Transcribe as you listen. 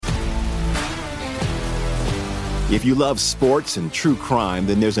If you love sports and true crime,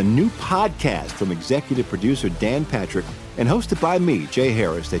 then there's a new podcast from executive producer Dan Patrick and hosted by me, Jay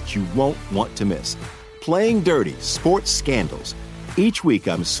Harris, that you won't want to miss. Playing Dirty: Sports Scandals. Each week,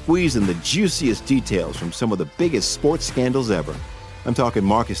 I'm squeezing the juiciest details from some of the biggest sports scandals ever. I'm talking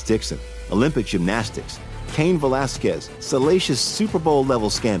Marcus Dixon, Olympic gymnastics, Cain Velasquez, salacious Super Bowl-level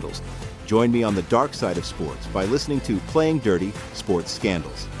scandals. Join me on the dark side of sports by listening to Playing Dirty: Sports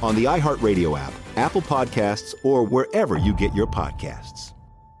Scandals on the iHeartRadio app, Apple Podcasts, or wherever you get your podcasts.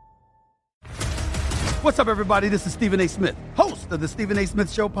 What's up, everybody? This is Stephen A. Smith, host of the Stephen A.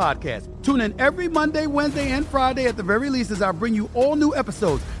 Smith Show podcast. Tune in every Monday, Wednesday, and Friday at the very least as I bring you all new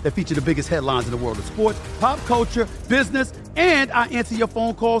episodes that feature the biggest headlines in the world of sports, pop culture, business, and I answer your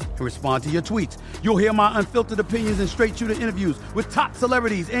phone calls and respond to your tweets. You'll hear my unfiltered opinions and straight-shooter interviews with top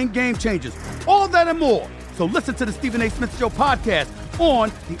celebrities and game changers. All that and more. So listen to the Stephen A. Smith Show podcast on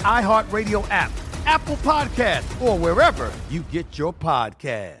the iHeartRadio app, Apple Podcasts, or wherever you get your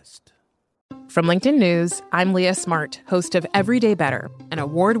podcast. From LinkedIn News, I'm Leah Smart, host of Everyday Better, an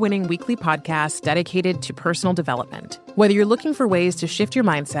award-winning weekly podcast dedicated to personal development. Whether you're looking for ways to shift your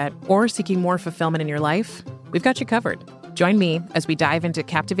mindset or seeking more fulfillment in your life, we've got you covered. Join me as we dive into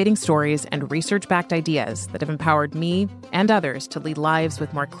captivating stories and research-backed ideas that have empowered me and others to lead lives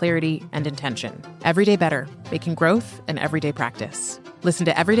with more clarity and intention. Everyday Better, making growth an everyday practice. Listen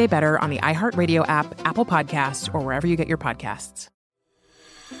to Everyday Better on the iHeartRadio app, Apple Podcasts, or wherever you get your podcasts.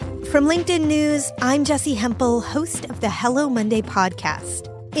 From LinkedIn News, I'm Jessie Hempel, host of the Hello Monday podcast.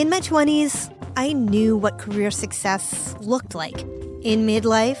 In my 20s, I knew what career success looked like. In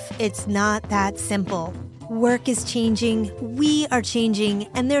midlife, it's not that simple. Work is changing, we are changing,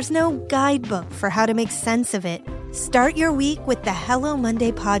 and there's no guidebook for how to make sense of it. Start your week with the Hello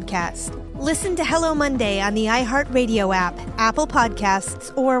Monday podcast. Listen to Hello Monday on the iHeartRadio app, Apple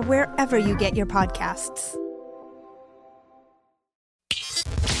Podcasts, or wherever you get your podcasts.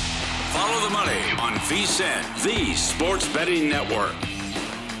 Follow the money on VSiN, the Sports Betting Network.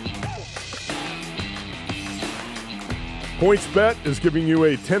 PointsBet is giving you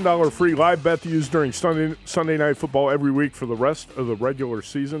a $10 free live bet to use during Sunday Night Football every week for the rest of the regular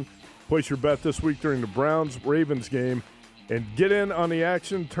season. Place your bet this week during the Browns-Ravens game and get in on the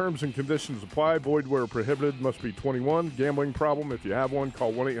action. Terms and conditions apply. Void where prohibited. Must be 21. Gambling problem? If you have one,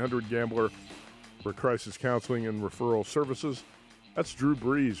 call 1-800-GAMBLER for crisis counseling and referral services. That's Drew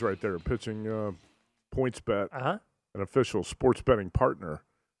Brees right there pitching PointsBet, an official sports betting partner,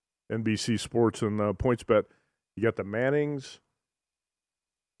 NBC Sports and PointsBet. You got the Mannings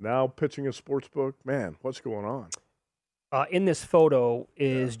now pitching a sports book. Man, what's going on? In this photo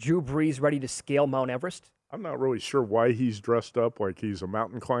is Drew Brees ready to scale Mount Everest. I'm not really sure why he's dressed up like he's a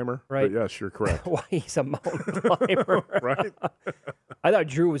mountain climber. Right. But yes, you're correct. Why he's a mountain climber. Right? I thought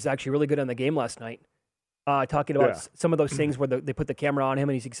Drew was actually really good on the game last night. Talking about some of those things where they put the camera on him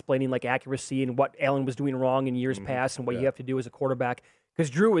and he's explaining like accuracy and what Allen was doing wrong in years past and what you have to do as a quarterback. Because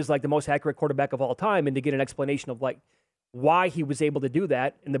Drew is like the most accurate quarterback of all time, and to get an explanation of like why he was able to do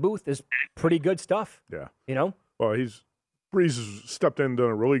that in the booth is pretty good stuff. Yeah. You know? Well, Brees has stepped in and done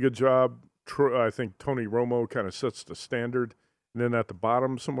a really good job. I think Tony Romo kind of sets the standard. And then at the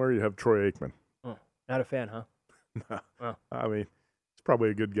bottom somewhere you have Troy Aikman. Oh, not a fan, huh? No. Oh. I mean, he's probably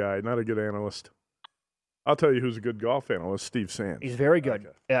a good guy, not a good analyst. I'll tell you who's a good golf analyst, Steve Sands. He's very good.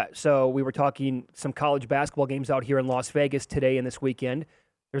 Okay. Yeah. So we were talking some college basketball games out here in Las Vegas today and this weekend.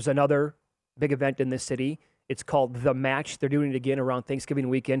 There's another big event in this city. It's called The Match. They're doing it again around Thanksgiving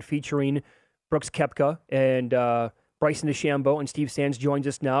weekend, featuring Brooks Koepka and Bryson DeChambeau. And Steve Sands joins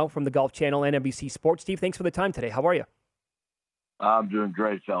us now from the Golf Channel and NBC Sports. Steve, thanks for the time today. How are you? I'm doing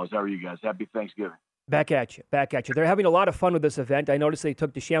great, fellas. How are you guys? Happy Thanksgiving. Back at you. They're having a lot of fun with this event. I noticed they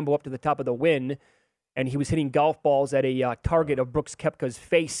took DeChambeau up to the top of the Wynn, and he was hitting golf balls at a target of Brooks Koepka's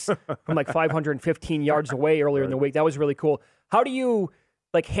face from like 515 yards away earlier in the week. That was really cool. How do you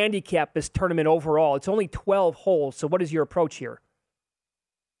handicap this tournament overall? It's only 12 holes, so what is your approach here?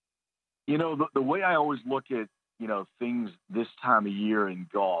 You know, the way I always look at, things this time of year in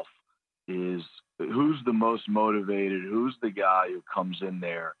golf is who's the most motivated, who's the guy who comes in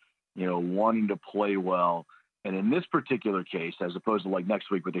there, wanting to play well. And in this particular case, as opposed to like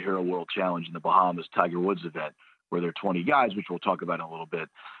next week with the Hero World Challenge in the Bahamas Tiger Woods event, where there are 20 guys, which we'll talk about in a little bit,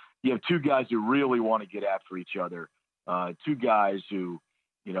 you have two guys who really want to get after each other, two guys who,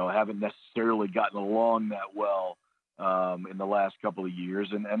 haven't necessarily gotten along that well in the last couple of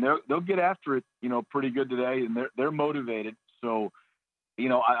years. And they'll get after it, pretty good today, and they're motivated. So,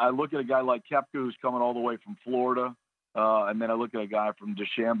 I look at a guy like Koepka, who's coming all the way from Florida, and then I look at a guy from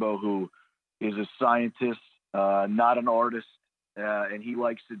DeChambeau who is a scientist, not an artist, and he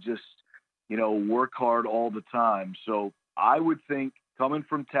likes to just, work hard all the time. So I would think coming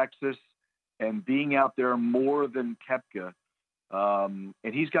from Texas and being out there more than Koepka,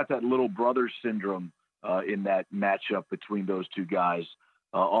 and he's got that little brother syndrome in that matchup between those two guys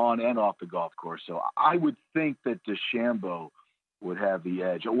on and off the golf course. So I would think that DeChambeau would have the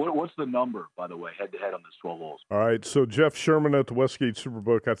edge. What's the number, by the way, head-to-head on this 12 holes? All right, so Jeff Sherman at the Westgate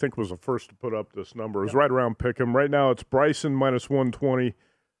Superbook, I think, was the first to put up this number. It was right around Pick'em. Right now it's Bryson minus 120,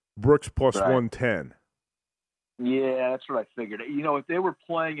 Brooks plus 110. Yeah, that's what I figured. If they were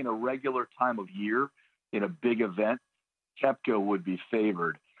playing in a regular time of year in a big event, Koepka would be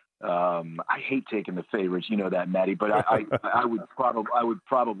favored. I hate taking the favorites, you know that, Matty, but I would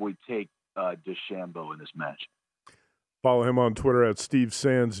probably take DeChambeau in this match. Follow him on Twitter at Steve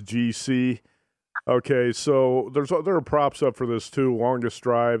Sands GC. Okay, so there are props up for this too, longest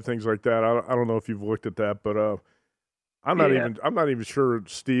drive, things like that. I don't know if you've looked at that, but I'm not even sure,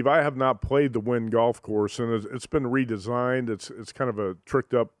 Steve. I have not played the Wynn golf course, and it's been redesigned. It's kind of a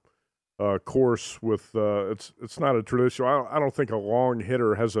tricked up course with it's not a traditional. I don't think a long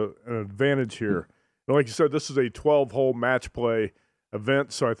hitter has an advantage here. And like you said, this is a 12-hole match play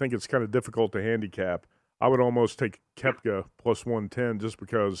event, so I think it's kind of difficult to handicap. I would almost take Koepka plus 110 just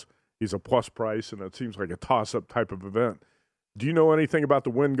because he's a plus price, and it seems like a toss-up type of event. Do you know anything about the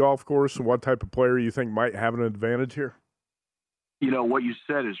Wynn golf course and what type of player you think might have an advantage here? What you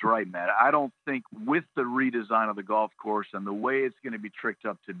said is right, Matt. I don't think with the redesign of the golf course and the way it's going to be tricked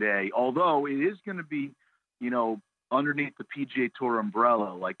up today, although it is going to be, underneath the PGA Tour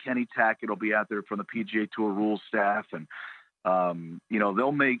umbrella, like Kenny Tackett will be out there from the PGA Tour rules staff. And,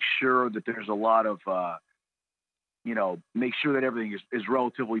 they'll make sure that there's a lot of, make sure that everything is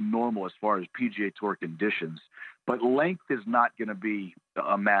relatively normal as far as PGA Tour conditions. But length is not going to be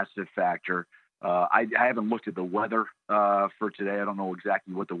a massive factor. I haven't looked at the weather for today. I don't know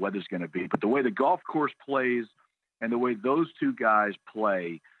exactly what the weather's going to be. But the way the golf course plays and the way those two guys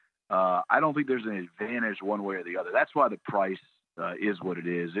play, I don't think there's an advantage one way or the other. That's why the price is what it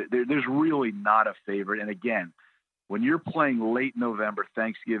is. There's really not a favorite. And, again, when you're playing late November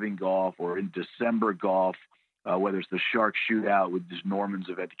Thanksgiving golf or in December golf, whether it's the Shark Shootout with this Norman's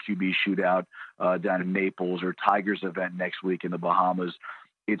event, the QB Shootout down in Naples, or Tiger's event next week in the Bahamas,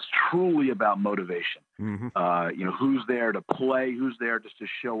 it's truly about motivation. Mm-hmm. Who's there to play, who's there just to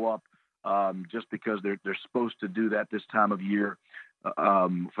show up, just because they're supposed to do that this time of year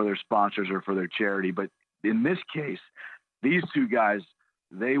for their sponsors or for their charity. But in this case, these two guys,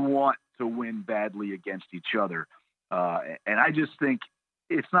 they want to win badly against each other. And I just think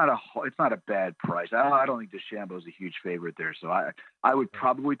it's not a bad price. I don't think DeChambeau is a huge favorite there. So I would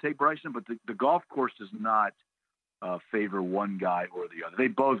probably take Bryson, but the golf course does not favor one guy or the other. They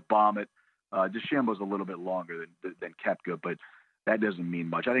both bomb it. DeChambeau's a little bit longer than Koepka, but that doesn't mean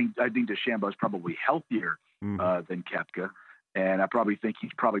much. I think DeChambeau is probably healthier than Koepka, and I probably think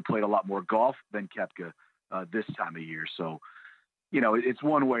he's probably played a lot more golf than Koepka this time of year. So, it's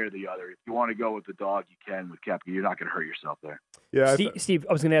one way or the other. If you want to go with the dog, you can with Koepka. You're not going to hurt yourself there. Yeah, Steve,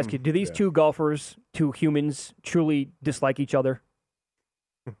 I was going to ask you, do these two golfers, two humans, truly dislike each other?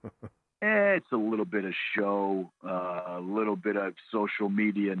 It's a little bit of show, a little bit of social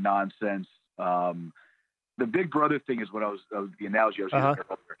media nonsense. The big brother thing is what the analogy I was using earlier.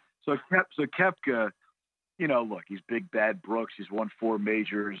 So Koepka, look, he's big bad Brooks. He's won 4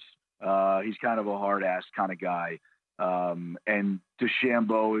 majors. He's kind of a hard ass kind of guy. And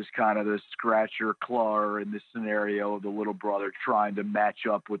DeChambeau is kind of the scratcher clawer in this scenario of the little brother trying to match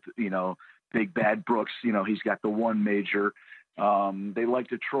up with, big bad Brooks. He's got the 1 major. They like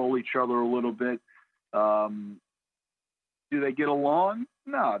to troll each other a little bit. Do they get along?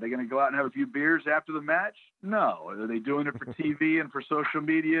 No. Are they going to go out and have a few beers after the match? No. Are they doing it for TV and for social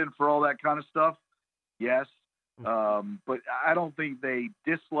media and for all that kind of stuff? Yes. But I don't think they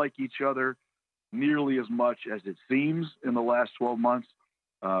dislike each other nearly as much as it seems in the last 12 months.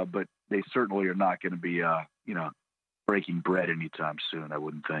 But they certainly are not going to be, breaking bread anytime soon, I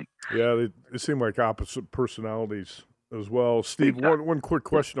wouldn't think. Yeah, they seem like opposite personalities as well. Steve, one quick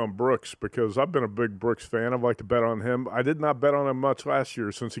question on Brooks, because I've been a big Brooks fan. I'd like to bet on him. I did not bet on him much last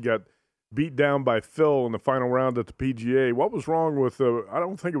year since he got beat down by Phil in the final round at the PGA. What was wrong with I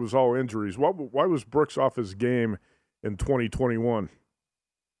don't think it was all injuries. Why was Brooks off his game in 2021?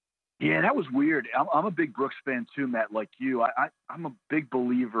 Yeah, that was weird. I'm a big Brooks fan too, Matt, like you. I'm a big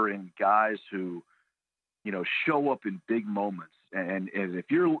believer in guys who, show up in big moments. And if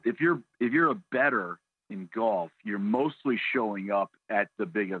you're a bettor in golf, you're mostly showing up at the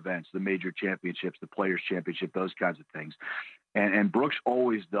big events, the major championships, the Players' Championship, those kinds of things. And Brooks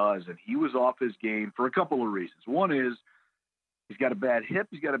always does. And he was off his game for a couple of reasons. One is, He's got a bad hip.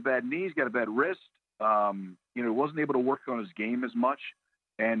 He's got a bad knee. He's got a bad wrist. He wasn't able to work on his game as much.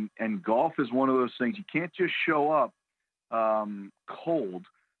 And golf is one of those things. You can't just show up cold,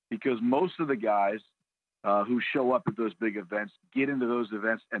 because most of the guys who show up at those big events get into those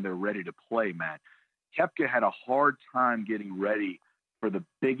events and they're ready to play, man. Koepka had a hard time getting ready for the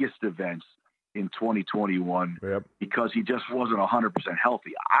biggest events in 2021 because he just wasn't 100%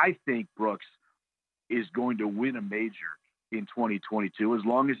 healthy. I think Brooks is going to win a major in 2022 as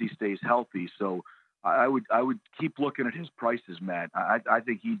long as he stays healthy. So I would keep looking at his prices, Matt. I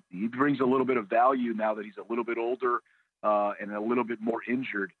think he brings a little bit of value now that he's a little bit older and a little bit more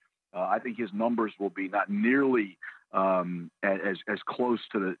injured. I think his numbers will be not nearly as close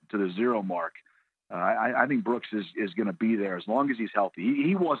to the zero mark. I think Brooks is going to be there as long as he's healthy.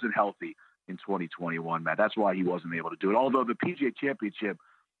 He wasn't healthy in 2021, Matt. That's why he wasn't able to do it. Although the PGA Championship,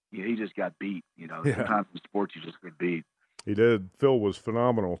 he just got beat. Sometimes in sports you just get beat. He did. Phil was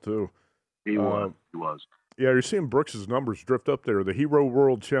phenomenal too. He was. Yeah, you're seeing Brooks's numbers drift up there. The Hero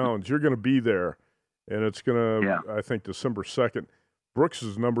World Challenge, you're going to be there, and it's going to, I think, December 2nd.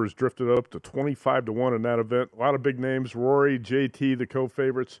 Brooks's numbers drifted up to 25-1 in that event. A lot of big names: Rory, JT, the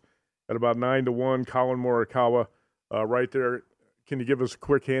co-favorites, at about 9-1. Colin Morikawa, right there. Can you give us a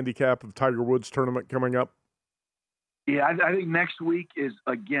quick handicap of Tiger Woods tournament coming up? Yeah, I think next week is,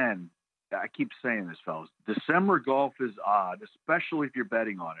 again, I keep saying this, fellas, December golf is odd, especially if you're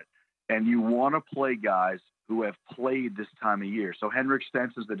betting on it. And you want to play guys who have played this time of year. So Henrik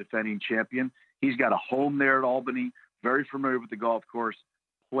Stenson is the defending champion. He's got a home there at Albany, very familiar with the golf course,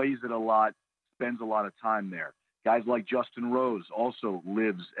 plays it a lot, spends a lot of time there. Guys like Justin Rose also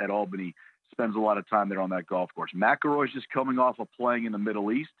lives at Albany, spends a lot of time there on that golf course. McIlroy's just coming off of playing in the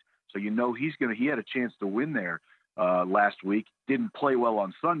Middle East, so he had a chance to win there last week. Didn't play well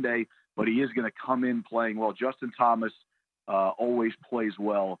on Sunday, but he is going to come in playing well. Justin Thomas always plays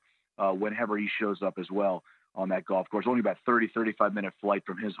well whenever he shows up as well on that golf course. Only about 35-minute flight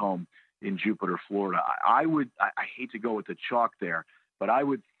from his home in Jupiter, Florida. I hate to go with the chalk there, but I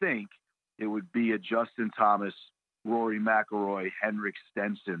would think it would be a Justin Thomas, Rory McIlroy, Henrik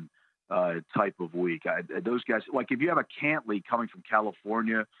Stenson type of week. Those guys, like if you have a Cantley coming from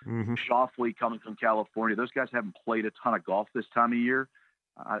California, Schauffele coming from California, those guys haven't played a ton of golf this time of year.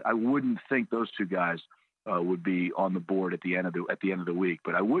 I wouldn't think those two guys would be on the board at the end of the week,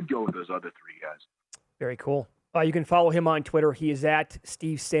 but I would go with those other three guys. Very cool. You can follow him on Twitter. He is at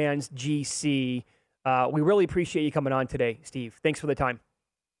Steve Sands GC. We really appreciate you coming on today, Steve. Thanks for the time.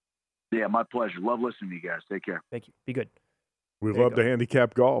 Yeah, my pleasure. Love listening to you guys. Take care. Thank you. Be good. We love to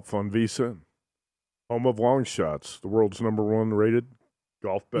handicap golf on VSiN, home of long shots, the world's #1 rated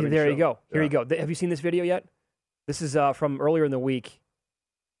golf betting There show. you go. Here you go. Have you seen this video yet? This is from earlier in the week.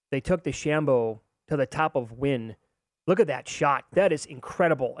 They took DeChambeau to the top of Wynn. Look at that shot. That is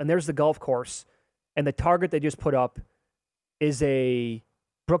incredible. And there's the golf course. And the target they just put up is a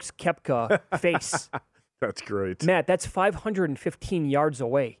Brooks Koepka face. That's great. Matt, that's 515 yards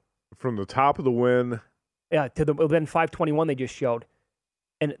away. From the top of the Wynn. Yeah, to the then 521 they just showed.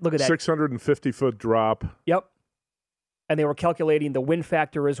 And look at that. 650-foot drop. Yep. And they were calculating the wind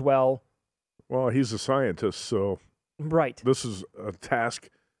factor as well. Well, he's a scientist, so right. This is a task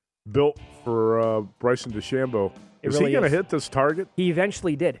built for Bryson DeChambeau. Is he going to hit this target? He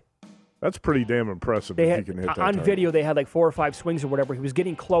eventually did. That's pretty damn impressive if he can hit that on target. video, they had like 4 or 5 swings or whatever. He was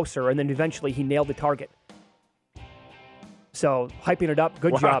getting closer, and then eventually he nailed the target. So, hyping it up,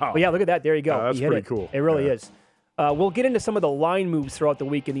 good job. But yeah, look at that. There you go. That's he hit pretty it. cool. It really is. We'll get into some of the line moves throughout the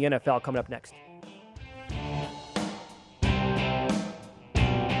week in the NFL coming up next.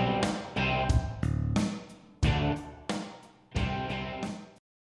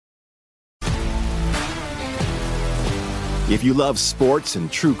 If you love sports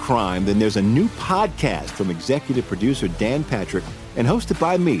and true crime, then there's a new podcast from executive producer Dan Patrick and hosted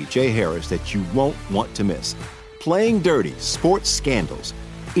by me, Jay Harris, that you won't want to miss. Playing Dirty: Sports Scandals.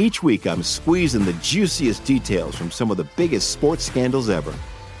 Each week, I'm squeezing the juiciest details from some of the biggest sports scandals ever.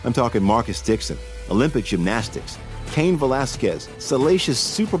 I'm talking Marcus Dixon, Olympic gymnastics, Cain Velasquez, salacious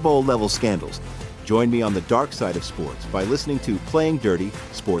Super Bowl-level scandals. Join me on the dark side of sports by listening to Playing Dirty: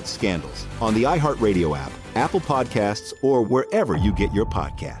 Sports Scandals on the iHeartRadio app, Apple Podcasts, or wherever you get your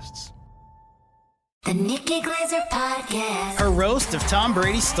podcasts. The Nikki Glazer Podcast. Her roast of Tom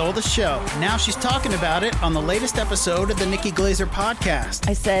Brady stole the show. Now she's talking about it on the latest episode of the Nikki Glazer Podcast.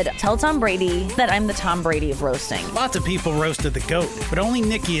 I said, tell Tom Brady that I'm the Tom Brady of roasting. Lots of people roasted the GOAT, but only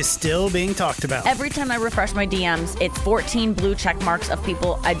Nikki is still being talked about. Every time I refresh my DMs, it's 14 blue check marks of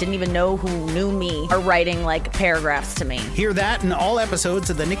people I didn't even know who knew me are writing like paragraphs to me. Hear that in all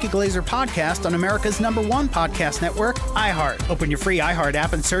episodes of the Nikki Glazer Podcast on America's #1 podcast network, iHeart. Open your free iHeart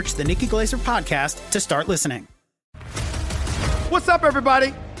app and search the Nikki Glazer Podcast to start listening. What's up,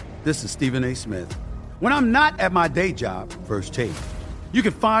 everybody? This is Stephen A. Smith. When I'm not at my day job, First Take, you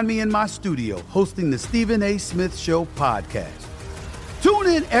can find me in my studio hosting the Stephen A. Smith Show podcast. Tune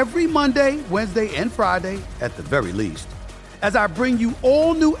in every Monday, Wednesday, and Friday, at the very least, as I bring you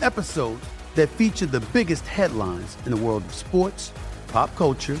all new episodes that feature the biggest headlines in the world of sports, pop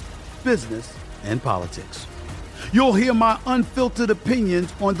culture, business, and politics. You'll hear my unfiltered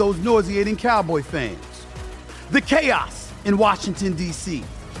opinions on those nauseating Cowboy fans, the chaos in Washington, D.C.,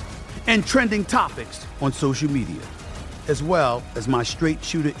 and trending topics on social media, as well as my straight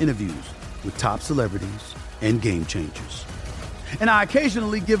shooter interviews with top celebrities and game changers. And I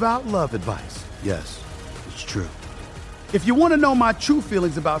occasionally give out love advice. Yes, it's true. If you want to know my true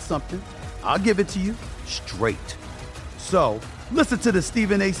feelings about something, I'll give it to you straight. So listen to the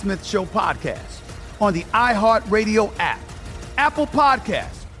Stephen A. Smith Show podcast on the iHeartRadio app, Apple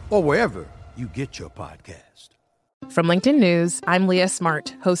Podcasts, or wherever you get your podcast. From LinkedIn News, I'm Leah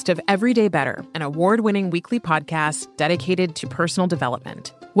Smart, host of Everyday Better, an award-winning weekly podcast dedicated to personal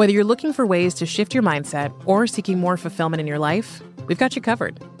development. Whether you're looking for ways to shift your mindset or seeking more fulfillment in your life, we've got you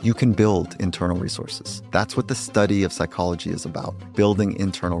covered. You can build internal resources. That's what the study of psychology is about, building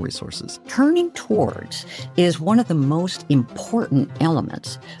internal resources. Turning towards is one of the most important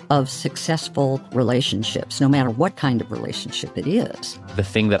elements of successful relationships, no matter what kind of relationship it is. The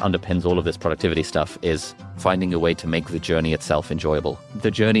thing that underpins all of this productivity stuff is finding a way to make the journey itself enjoyable.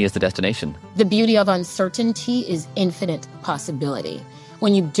 The journey is the destination. The beauty of uncertainty is infinite possibility.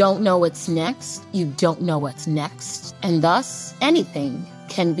 When you don't know what's next, you don't know what's next. And thus, anything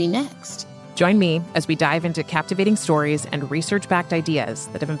can be next. Join me as we dive into captivating stories and research-backed ideas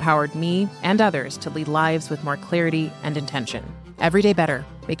that have empowered me and others to lead lives with more clarity and intention. Everyday Better,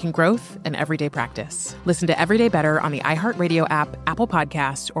 making growth an everyday practice. Listen to Everyday Better on the iHeartRadio app, Apple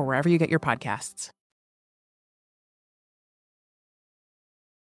Podcasts, or wherever you get your podcasts.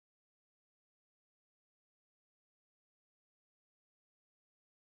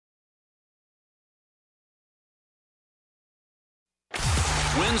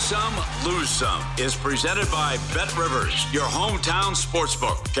 Win Some, Lose Some is presented by BetRivers, your hometown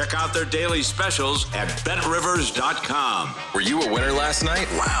sportsbook. Check out their daily specials at BetRivers.com. Were you a winner last night?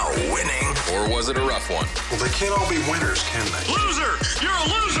 Wow, winning. Or was it a rough one? Well, they can't all be winners, can they? Loser! You're a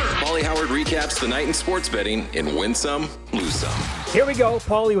loser! Paulie Howard recaps the night in sports betting in Win Some, Lose Some. Here we go.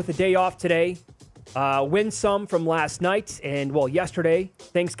 Paulie with the day off today. Win some from last night and, well, yesterday.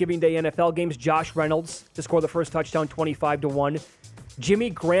 Thanksgiving Day NFL games. Josh Reynolds to score the first touchdown, 25-1. Jimmy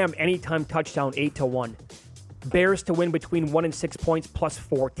Graham, anytime touchdown, 8-1. Bears to win between 1 and 6 points, plus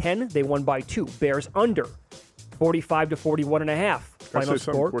 410. They won by 2. Bears under, 45-41.5. Final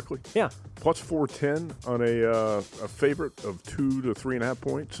score quickly. Yeah. Plus 410 on a favorite of 2 to 3.5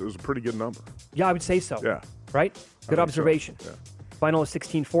 points is a pretty good number. Yeah, I would say so. Yeah. Right? Good observation. So. Yeah. Final is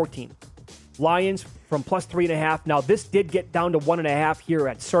 16-14. Lions from plus 3.5. Now, this did get down to 1.5 here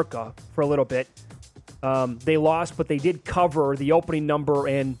at Circa for a little bit. They lost, but they did cover the opening number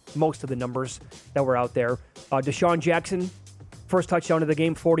and most of the numbers that were out there. Deshaun Jackson, first touchdown of the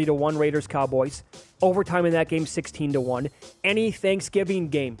game, 40-1, Raiders, Cowboys. Overtime in that game, 16-1. Any Thanksgiving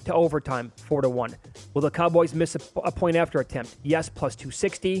game to overtime, 4-1. Will the Cowboys miss a point after attempt? Yes, plus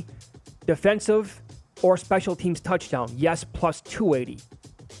 260. Defensive or special teams touchdown? Yes, plus 280.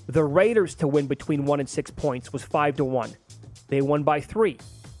 The Raiders to win between 1 and 6 points was 5-1. They won by 3.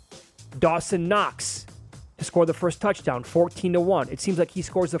 Dawson Knox to score the first touchdown, 14-1. It seems like he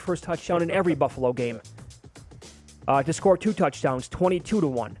scores the first touchdown in every Buffalo game. To score 2 touchdowns,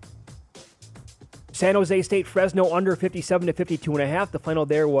 22-1. San Jose State, Fresno under 57-52.5. The final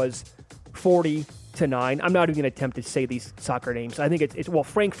there was 40-9. I'm not even going to attempt to say these soccer names. I think it's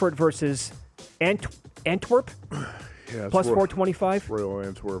Frankfurt versus Antwerp. Yeah, plus 425. Royal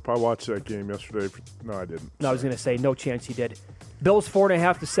Antwerp. I watched that game yesterday. No, I didn't. No, I was going to say, no chance he did. Bills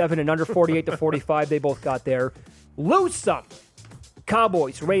 4.5-7 and under 48-45. They both got there. Lose some.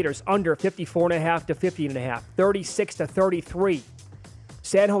 Cowboys, Raiders under 54.5 to 50.5. 36-33.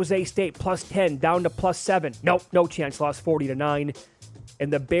 San Jose State plus 10 down to plus 7. Nope, no chance. Lost 40-9.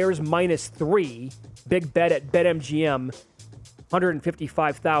 And the Bears minus 3. Big bet at BetMGM.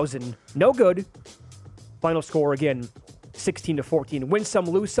 155,000. No good. Final score again, 16-14. Win Some,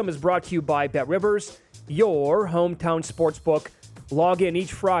 Lose Some is brought to you by BetRivers, your hometown sportsbook. Log in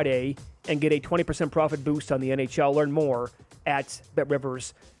each Friday and get a 20% profit boost on the NHL. Learn more at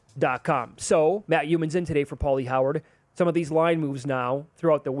BetRivers.com. So, Matt Euman's in today for Paulie Howard. Some of these line moves now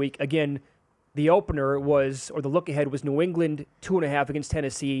throughout the week. Again, the opener was, or the look ahead was New England 2.5 against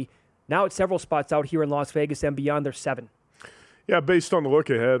Tennessee. Now at several spots out here in Las Vegas and beyond, they're 7. Yeah, based on the look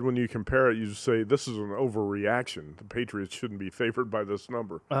ahead, when you compare it, you just say this is an overreaction. The Patriots shouldn't be favored by this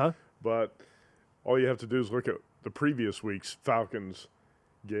number. But all you have to do is look at the previous week's Falcons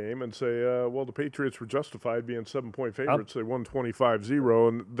game and say, well, the Patriots were justified being 7-point favorites. They won 25-0,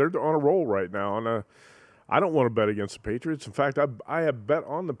 and they're on a roll right now. And I don't want to bet against the Patriots. In fact, I have bet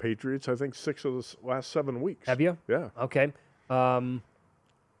on the Patriots, I think, 6 of the last 7 weeks. Have you? Yeah. Okay.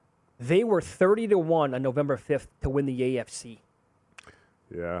 They were 30-1 on November 5th to win the AFC.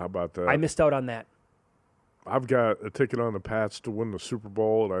 Yeah, how about that? I missed out on that. I've got a ticket on the Pats to win the Super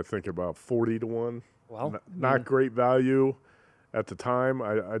Bowl, and I think about 40-1. Well, not great value at the time.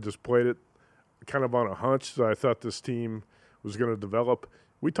 I just played it kind of on a hunch that I thought this team was going to develop.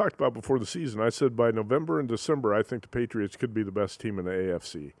 We talked about before the season. I said by November and December, I think the Patriots could be the best team in the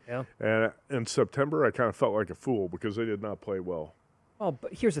AFC. Yeah. And in September, I kind of felt like a fool because they did not play well. Oh,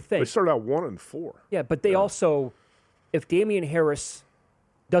 but here's the thing. They started out 1-4. Yeah, but they also, if Damian Harris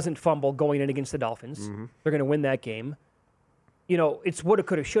doesn't fumble going in against the Dolphins, they're going to win that game. You know, it's woulda,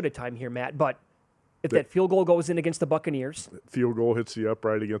 coulda, shoulda time here, Matt, but if that field goal goes in against the Buccaneers. Field goal hits the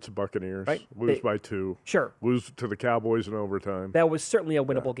upright against the Buccaneers. Right. Lose by 2. Sure. Lose to the Cowboys in overtime. That was certainly a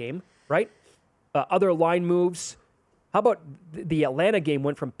winnable game, right? Other line moves. How about the Atlanta game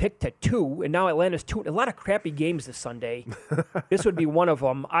went from pick to 2, and now Atlanta's 2. A lot of crappy games this Sunday. This would be one of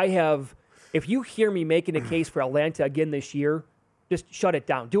them. If you hear me making a case for Atlanta again this year, just shut it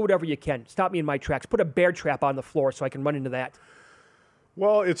down. Do whatever you can. Stop me in my tracks. Put a bear trap on the floor so I can run into that.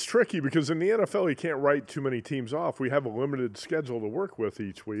 Well, it's tricky because in the NFL, you can't write too many teams off. We have a limited schedule to work with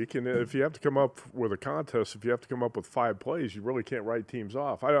each week. And if you have to come up with a contest, if you have to come up with 5 plays, you really can't write teams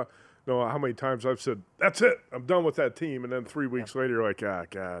off. I don't know how many times I've said, that's it, I'm done with that team. And then 3 weeks later, you're like,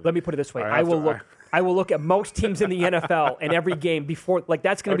 God. Let me put it this way. I will look at most teams in the NFL and every game before, like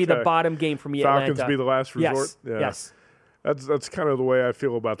that's going to be the bottom game for me, Falcons Atlanta. be the last resort? Yes. That's kind of the way I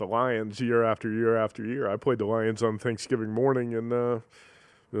feel about the Lions year after year after year. I played the Lions on Thanksgiving morning, and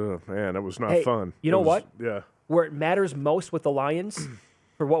man, it was not fun. You know what? Yeah. Where it matters most with the Lions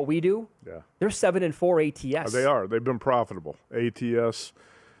for what we do, they're 7-4 ATS. They are. They've been profitable. ATS,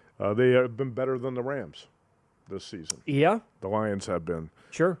 they have been better than the Rams this season. Yeah. The Lions have been.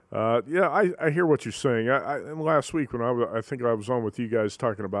 Sure. I hear what you're saying. And last week when I think I was on with you guys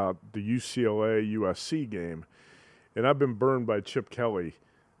talking about the UCLA-USC game, and I've been burned by Chip Kelly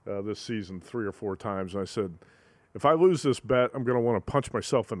this season 3 or 4 times. And I said, if I lose this bet, I'm going to want to punch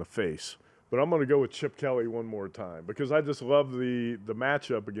myself in the face. But I'm going to go with Chip Kelly one more time because I just love the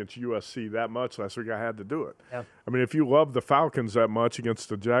matchup against USC that much. Last week I had to do it. Yeah. I mean, if you love the Falcons that much against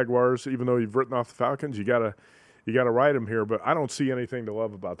the Jaguars, even though you've written off the Falcons, you gotta ride them here. But I don't see anything to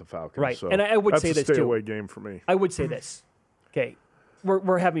love about the Falcons. Right, So and I would say this too. That's a stay too. away game for me. I would say this. Okay,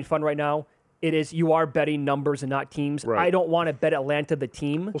 we're having fun right now. It is you are betting numbers and not teams. Right. I don't want to bet Atlanta the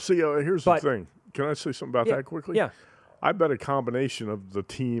team. Well, see, here's the thing. Can I say something about that quickly? Yeah. I bet a combination of the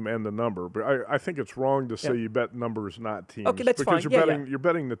team and the number, but I think it's wrong to say you bet numbers, not teams. Okay, that's because fine. You're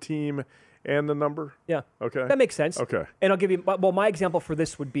betting the team and the number. Yeah. Okay. That makes sense. Okay. And I'll give you, well, my example for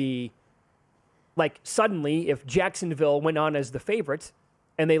this would be, like, suddenly if Jacksonville went on as the favorite,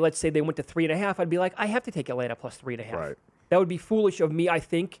 and let's say they went to 3.5, I'd be like, I have to take Atlanta plus 3.5. Right. That would be foolish of me, I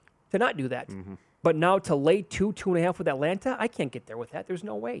think, to not do that. Mm-hmm. But now to lay 2.5 with Atlanta, I can't get there with that. There's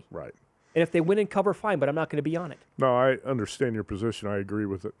no way. Right. And if they win and cover, fine, but I'm not going to be on it. No, I understand your position. I agree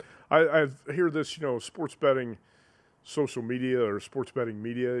with it. I hear this, sports betting, social media or sports betting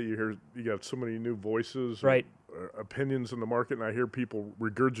media. You got so many new voices, right? Opinions in the market, and I hear people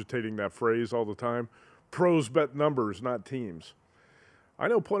regurgitating that phrase all the time. Pros bet numbers, not teams. I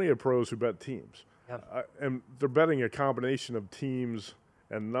know plenty of pros who bet teams, and they're betting a combination of teams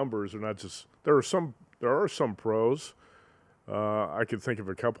and numbers. They're not just there are some pros. I can think of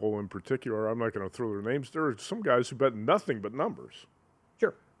a couple in particular. I'm not going to throw their names. There are some guys who bet nothing but numbers.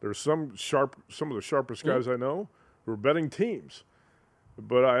 Sure. There's some of the sharpest guys I know who are betting teams.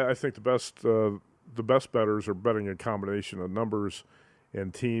 But I think the best bettors are betting a combination of numbers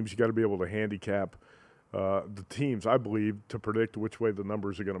and teams. You got to be able to handicap the teams, I believe, to predict which way the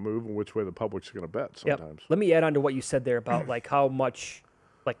numbers are going to move and which way the public's going to bet sometimes. Yep. Let me add on to what you said there about like how much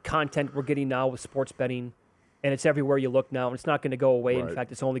like content we're getting now with sports betting. And it's everywhere you look now, and it's not going to go away. Right. In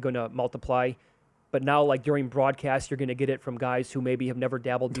fact, it's only going to multiply. But now, like during broadcast, you're going to get it from guys who maybe have never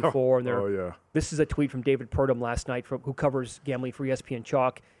dabbled before. And This is a tweet from David Purdom last night, who covers gambling for ESPN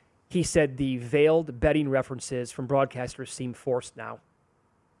Chalk. He said the veiled betting references from broadcasters seem forced now.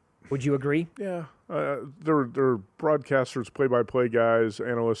 Would you agree? Yeah, there are broadcasters, play-by-play guys,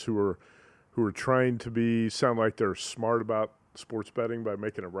 analysts who are trying to sound like they're smart about sports betting by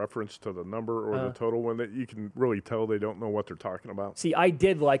making a reference to the number or the total when you can really tell they don't know what they're talking about. See, I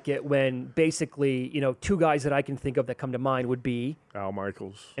did like it when basically, two guys that I can think of that come to mind would be Al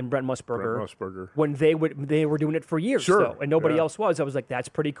Michaels and Brent Musburger. When they were doing it for years, though, and nobody else was. I was like, that's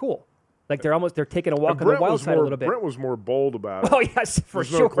pretty cool. Like they're taking a walk on the wild side a little bit. Brent was more bold about it. Oh yes, for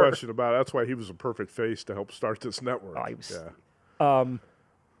sure. There's no question about it. That's why he was a perfect face to help start this network. Oh, he was,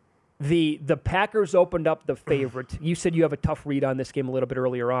 The Packers opened up the favorite. You said you have a tough read on this game a little bit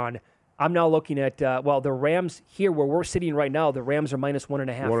earlier on. I'm now looking at the Rams here where we're sitting right now. The Rams are minus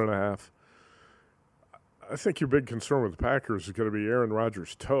 1.5. 1.5. I think your big concern with the Packers is going to be Aaron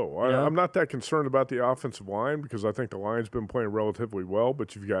Rodgers' toe. I'm not that concerned about the offensive line because I think the line's been playing relatively well,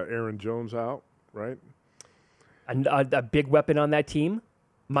 but you've got Aaron Jones out, right? And a big weapon on that team,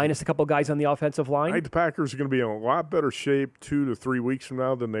 minus a couple guys on the offensive line. I think the Packers are going to be in a lot better shape 2 to 3 weeks from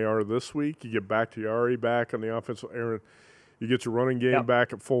now than they are this week. You get Bakhtiari back on the offensive Aaron. You get your running game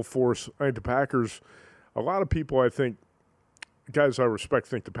back at full force. I think the Packers, a lot of people, I think, guys I respect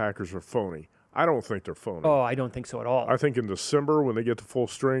think the Packers are phony. I don't think they're phony. Oh, I don't think so at all. I think in December, when they get to full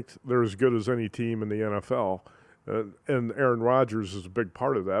strength, they're as good as any team in the NFL. And Aaron Rodgers is a big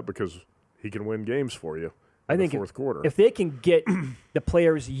part of that because he can win games for you in the fourth quarter. If they can get the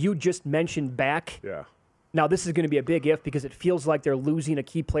players you just mentioned back, now this is going to be a big if because it feels like they're losing a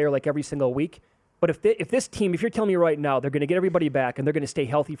key player like every single week. But if this team, if you're telling me right now, they're going to get everybody back and they're going to stay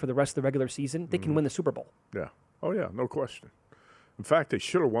healthy for the rest of the regular season, they can win the Super Bowl. Yeah. Oh, yeah, no question. In fact, they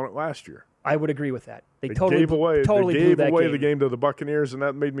should have won it last year. I would agree with that. They totally gave away the game to the Buccaneers, and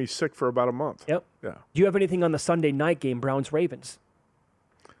that made me sick for about a month. Yep. Yeah. Do you have anything on the Sunday night game, Browns-Ravens?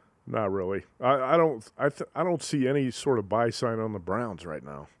 Not really. I don't see any sort of buy sign on the Browns right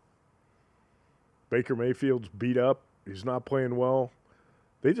now. Baker Mayfield's beat up. He's not playing well.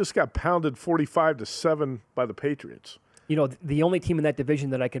 They just got pounded 45-7 by the Patriots. The only team in that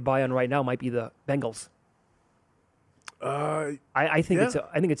division that I could buy on right now might be the Bengals. I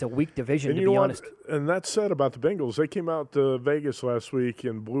think it's a weak division, to be honest. And that said about the Bengals, they came out to Vegas last week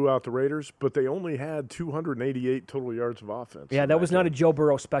and blew out the Raiders, but they only had 288 total yards of offense. Yeah, that was not a Joe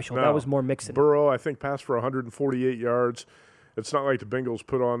Burrow special. No. That was more Mixon. Burrow, I think, passed for 148 yards. It's not like the Bengals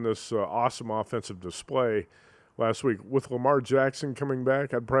put on this awesome offensive display last week. With Lamar Jackson coming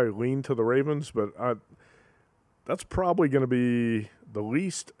back, I'd probably lean to the Ravens, but that's probably going to be the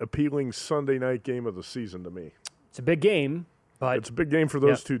least appealing Sunday night game of the season to me. It's a big game, but it's a big game for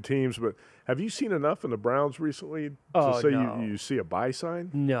those two teams. But have you seen enough in the Browns recently to say you see a buy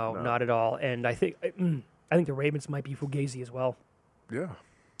sign? No, not at all. And I think the Ravens might be fugazi as well. Yeah,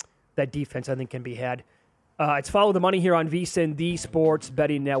 that defense I think can be had. It's Follow the Money here on VSiN, the Sports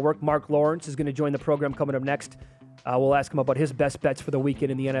Betting Network. Mark Lawrence is going to join the program coming up next. We'll ask him about his best bets for the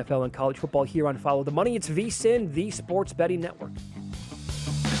weekend in the NFL and college football here on Follow the Money. It's VSiN, the Sports Betting Network.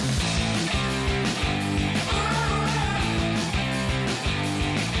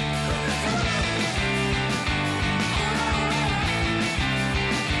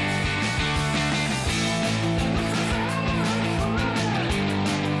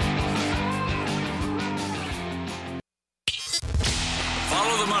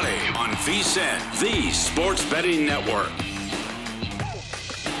 VSiN, the Sports Betting Network.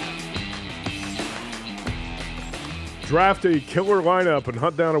 Draft a killer lineup and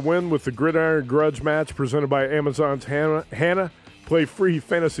hunt down a win with the Gridiron Grudge match presented by Amazon's Hannah. Play free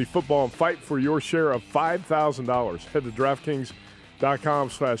fantasy football and fight for your share of $5,000. Head to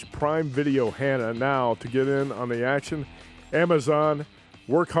DraftKings.com/Prime Video Hannah now to get in on the action. Amazon,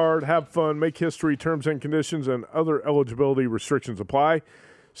 work hard, have fun, make history. Terms and conditions and other eligibility restrictions apply.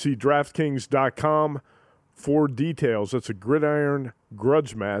 See DraftKings.com for details. That's a Gridiron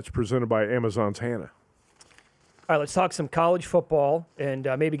Grudge match presented by Amazon's Hannah. All right, let's talk some college football and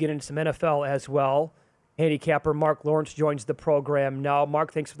maybe get into some NFL as well. Handicapper Mark Lawrence joins the program now.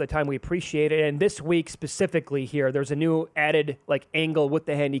 Mark, thanks for the time. We appreciate it. And this week specifically here, there's a new added angle with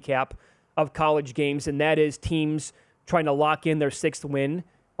the handicap of college games, and that is teams trying to lock in their sixth win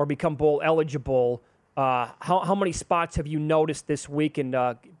or become bowl eligible. How many spots have you noticed this week? And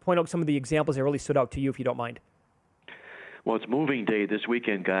point out some of the examples that really stood out to you, if you don't mind. Well, it's moving day this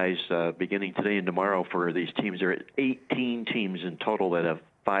weekend, guys, beginning today and tomorrow for these teams. There are 18 teams in total that have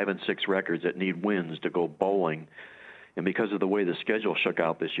 5 and 6 records that need wins to go bowling. And because of the way the schedule shook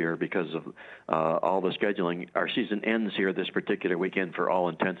out this year, because of all the scheduling, our season ends here this particular weekend for all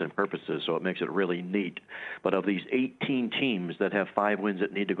intents and purposes, so it makes it really neat. But of these 18 teams that have 5 wins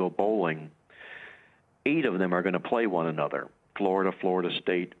that need to go bowling, 8 of them are going to play one another. Florida, Florida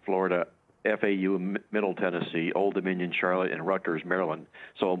State, Florida, FAU, Middle Tennessee, Old Dominion, Charlotte, and Rutgers, Maryland.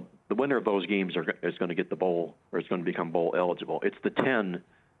 So the winner of those games is going to get the bowl, or is going to become bowl eligible. It's the 10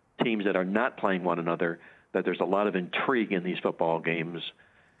 teams that are not playing one another that there's a lot of intrigue in these football games,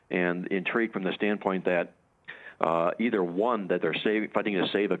 and intrigue from the standpoint that either one, that they're fighting to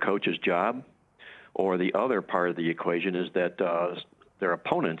save a coach's job, or the other part of the equation is that their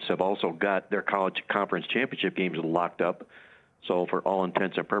opponents have also got their college conference championship games locked up. So for all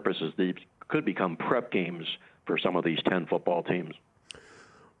intents and purposes, they could become prep games for some of these 10 football teams.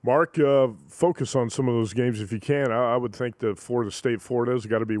 Mark, focus on some of those games if you can. I would think that Florida State, Florida has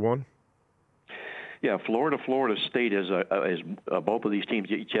got to be one. Yeah, Florida State is both of these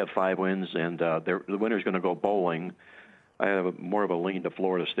teams each have 5 wins, and the winner's going to go bowling. I have more of a lean to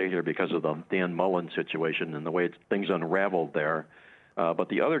Florida State here because of the Dan Mullen situation and the way things unraveled there. But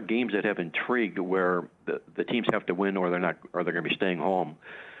the other games that have intrigue, where the teams have to win or they're going to be staying home.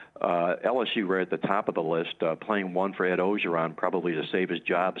 LSU right at the top of the list, playing one for Ed Ogeron, probably to save his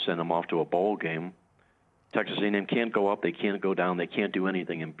job, send him off to a bowl game. Texas A&M can't go up, they can't go down, they can't do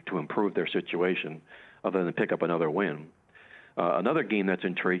anything to improve their situation other than pick up another win. Another game that's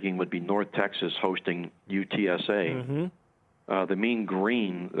intriguing would be North Texas hosting UTSA. Mm-hmm. The Mean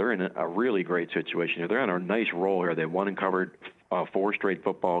Green, they're in a really great situation here. They're on a nice roll here. They've won and covered 4 straight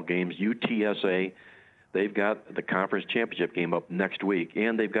football games. UTSA, they've got the conference championship game up next week,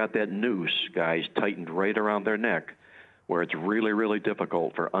 and they've got that noose, guys, tightened right around their neck, where it's really, really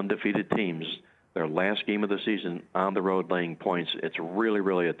difficult for undefeated teams. Their last game of the season on the road laying points, it's really,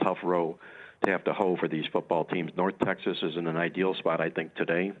 really a tough row to have to hoe for these football teams. North Texas is in an ideal spot, I think,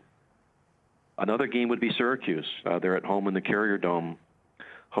 today. Another game would be Syracuse. They're at home in the Carrier Dome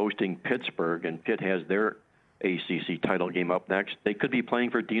hosting Pittsburgh, and Pitt has their ACC title game up next. They could be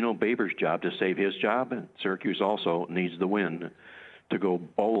playing for Dino Babers' job to save his job, and Syracuse also needs the win to go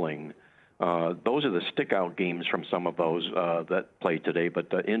bowling. Those are the stick-out games from some of those that played today,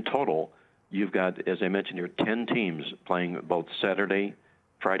 but in total, you've got, as I mentioned here, 10 teams playing both Friday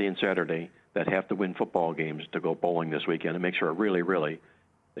and Saturday, that have to win football games to go bowling this weekend. It makes for a really, really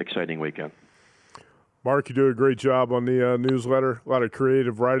exciting weekend. Mark, you do a great job on the newsletter. A lot of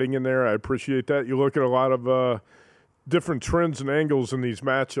creative writing in there. I appreciate that. You look at a lot of different trends and angles in these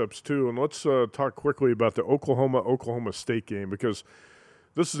matchups, too. And let's talk quickly about the Oklahoma State game, because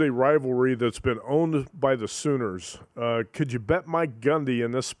this is a rivalry that's been owned by the Sooners. Could you bet Mike Gundy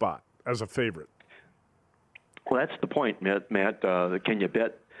in this spot as a favorite? Well, that's the point, Matt. Can you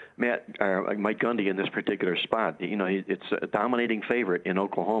bet Mike Gundy in this particular spot? You know, it's a dominating favorite in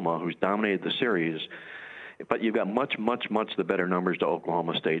Oklahoma, who's dominated the series. But you've got much, much, much the better numbers to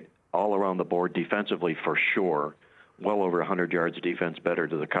Oklahoma State all around the board, defensively for sure. Well over 100 yards of defense better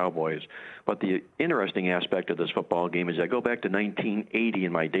to the Cowboys. But the interesting aspect of this football game is I go back to 1980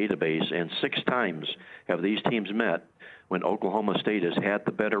 in my database, and 6 times have these teams met when Oklahoma State has had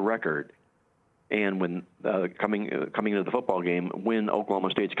the better record. And when coming into the football game, when Oklahoma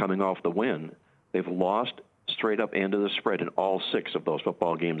State's coming off the win, they've lost straight up and to the spread in all 6 of those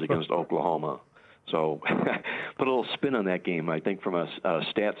football games against Oklahoma. So put a little spin on that game. I think from a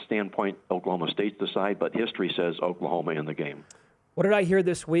stats standpoint, Oklahoma State's the side, but history says Oklahoma in the game. What did I hear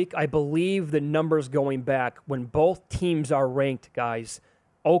this week? I believe the numbers going back, when both teams are ranked, guys,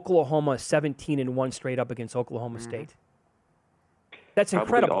 Oklahoma 17-1 straight up against Oklahoma State. That's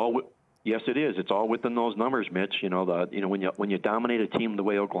incredible. Yes, it is. It's all within those numbers, Mitch. You know, when you dominate a team the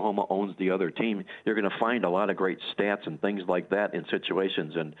way Oklahoma owns the other team, you're going to find a lot of great stats and things like that in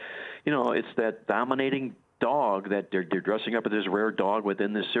situations. And you know, it's that dominating dog that they're dressing up as this rare dog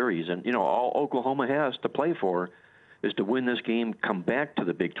within this series. And you know, all Oklahoma has to play for is to win this game, come back to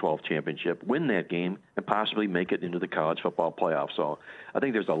the Big 12 championship, win that game, and possibly make it into the college football playoff. So I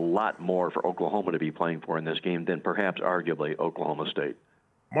think there's a lot more for Oklahoma to be playing for in this game than perhaps arguably Oklahoma State.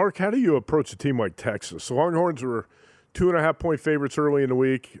 Mark, how do you approach a team like Texas? The Longhorns were 2.5-point favorites early in the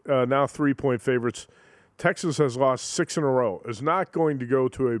week, now 3-point favorites. Texas has lost 6 in a row, is not going to go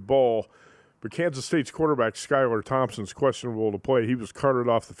to a bowl, but Kansas State's quarterback, Skylar Thompson, is questionable to play. He was carted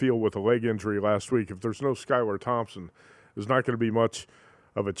off the field with a leg injury last week. If there's no Skylar Thompson, there's not going to be much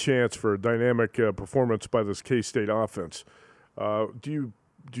of a chance for a dynamic performance by this K-State offense. Do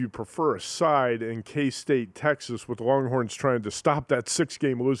you prefer a side in K-State, Texas, with the Longhorns trying to stop that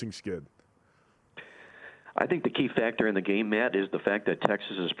 6-game losing skid? I think the key factor in the game, Matt, is the fact that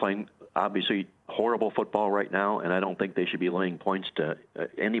Texas is playing, obviously, horrible football right now, and I don't think they should be laying points to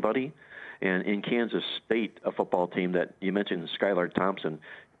anybody. And in Kansas State, a football team that you mentioned, Skylar Thompson,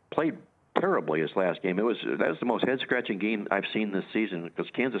 played terribly his last game. That was the most head-scratching game I've seen this season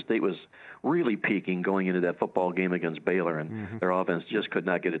because Kansas State was really peaking going into that football game against Baylor, and their offense just could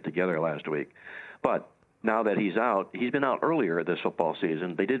not get it together last week. But now that he's out, he's been out earlier this football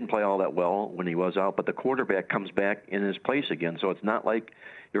season. They didn't play all that well when he was out, but the quarterback comes back in his place again. So it's not like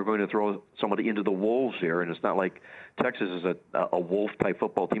you're going to throw somebody into the wolves here, and it's not like Texas is a wolf-type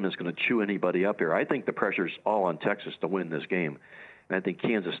football team that's going to chew anybody up here. I think the pressure's all on Texas to win this game. And I think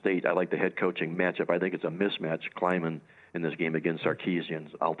Kansas State, I like the head coaching matchup. I think it's a mismatch, Kleiman in this game against Sarkisian.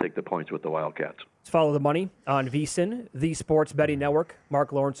 I'll take the points with the Wildcats. Let's follow the money on VSiN, the Sports Betting Network.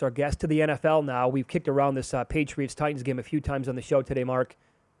 Mark Lawrence, our guest. To the NFL now. We've kicked around this Patriots-Titans game a few times on the show today, Mark.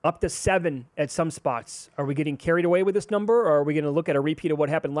 Up to 7 at some spots. Are we getting carried away with this number, or are we going to look at a repeat of what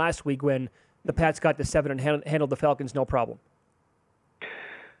happened last week when the Pats got to 7 and handled the Falcons no problem?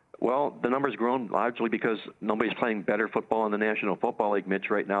 Well, the number's grown largely because nobody's playing better football in the National Football League, Mitch,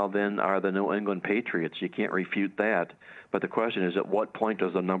 right now than are the New England Patriots. You can't refute that. But the question is, at what point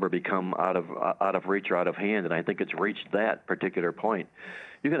does the number become out of reach or out of hand? And I think it's reached that particular point.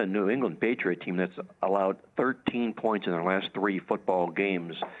 You've got a New England Patriot team that's allowed 13 points in their last 3 football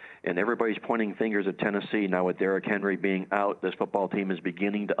games, and everybody's pointing fingers at Tennessee. Now with Derrick Henry being out, this football team is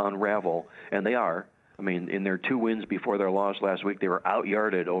beginning to unravel, and they are. I mean, in their 2 wins before their loss last week, they were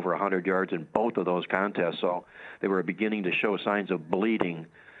out-yarded over 100 yards in both of those contests, so they were beginning to show signs of bleeding.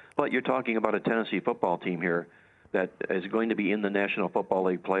 But you're talking about a Tennessee football team here that is going to be in the National Football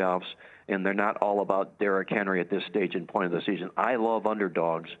League playoffs, and they're not all about Derrick Henry at this stage and point of the season. I love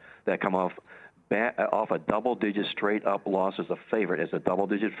underdogs that come off a double-digit straight-up loss as a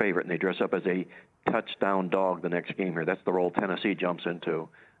double-digit favorite, and they dress up as a touchdown dog the next game here. That's the role Tennessee jumps into,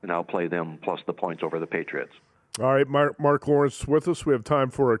 and I'll play them plus the points over the Patriots. All right, Mark Lawrence with us. We have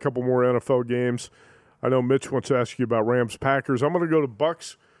time for a couple more NFL games. I know Mitch wants to ask you about Rams-Packers. I'm going to go to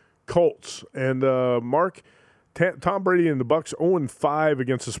Bucs-Colts. And, Mark, Tom Brady and the Bucs 0-5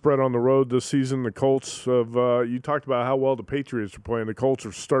 against the spread on the road this season. The Colts you talked about how well the Patriots are playing. The Colts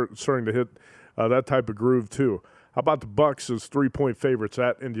are starting to hit that type of groove too. How about the Bucs as 3-point favorites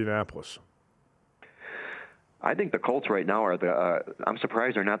at Indianapolis? I think the Colts right now are I'm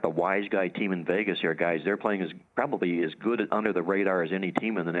surprised they're not the wise guy team in Vegas here, guys. They're playing probably as good under the radar as any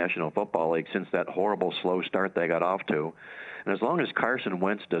team in the National Football League since that horrible slow start they got off to. And as long as Carson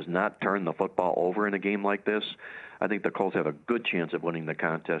Wentz does not turn the football over in a game like this, I think the Colts have a good chance of winning the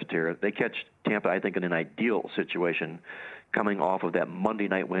contest here. They catch Tampa, I think, in an ideal situation. Coming off of that Monday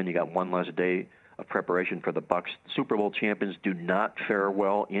night win, you got one less day of preparation for the Bucs. Super Bowl champions do not fare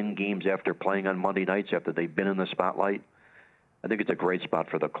well in games after playing on Monday nights after they've been in the spotlight. I think it's a great spot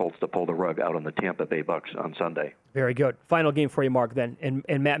for the Colts to pull the rug out on the Tampa Bay Bucs on Sunday. Very good. Final game for you, Mark, then,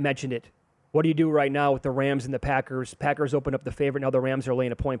 and Matt mentioned it. What do you do right now with the Rams and the Packers? Packers open up the favorite. Now the Rams are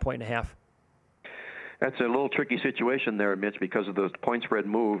laying a point and a half. That's a little tricky situation there, Mitch, because of the point spread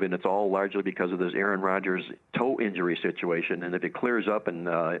move, and it's all largely because of this Aaron Rodgers toe injury situation. And if it clears up and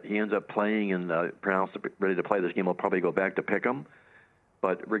he ends up playing and pronounced ready to play this game, he'll probably go back to pick him.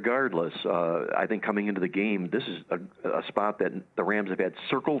 But regardless, I think coming into the game, this is a spot that the Rams have had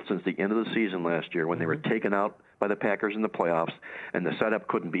circled since the end of the season last year when they were taken out by the Packers in the playoffs, and the setup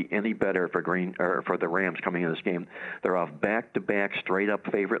couldn't be any better for the Rams coming into this game. They're off back-to-back straight-up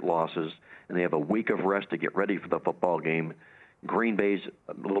favorite losses, and they have a week of rest to get ready for the football game. Green Bay's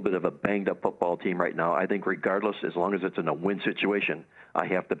a little bit of a banged-up football team right now. I think regardless, as long as it's in a win situation, I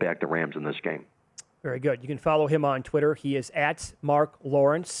have to back the Rams in this game. Very good. You can follow him on Twitter. He is at Mark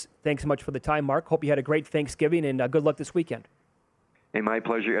Lawrence. Thanks so much for the time, Mark. Hope you had a great Thanksgiving, and good luck this weekend. Hey, my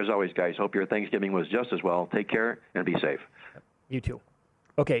pleasure as always, guys. Hope your Thanksgiving was just as well. Take care and be safe. You too.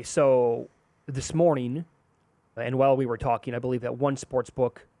 Okay, so this morning, and while we were talking, I believe that one sports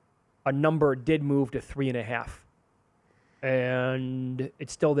book, a number did move to 3.5. And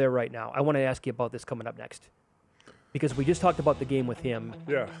it's still there right now. I want to ask you about this coming up next. Because we just talked about the game with him.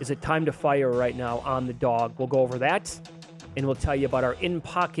 Yeah. Is it time to fire right now on the dog? We'll go over that, and we'll tell you about our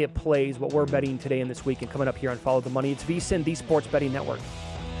in-pocket plays, what we're betting today and this week, and coming up here on Follow the Money. It's VSiN, the Sports Betting Network.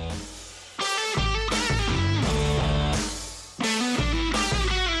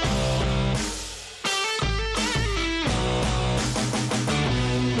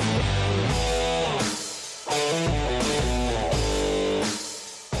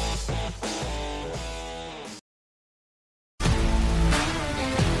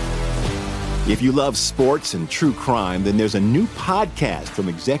 If you love sports and true crime, then there's a new podcast from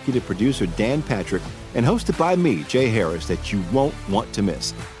executive producer Dan Patrick and hosted by me, Jay Harris, that you won't want to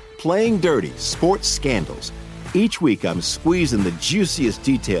miss. Playing Dirty: Sports Scandals. Each week, I'm squeezing the juiciest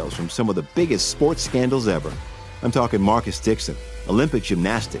details from some of the biggest sports scandals ever. I'm talking Marcus Dixon, Olympic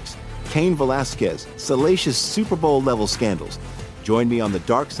gymnastics, Cain Velasquez, salacious Super Bowl-level scandals. Join me on the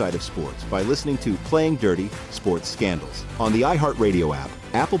dark side of sports by listening to Playing Dirty: Sports Scandals on the iHeartRadio app,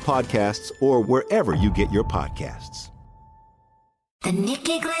 Apple Podcasts, or wherever you get your podcasts. The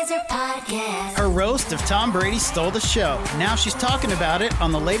Nikki Glaser Podcast. Her roast of Tom Brady stole the show. Now she's talking about it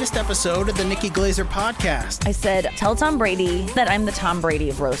on the latest episode of the Nikki Glaser Podcast. I said, tell Tom Brady that I'm the Tom Brady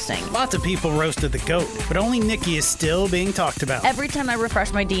of roasting. Lots of people roasted the GOAT, but only Nikki is still being talked about. Every time I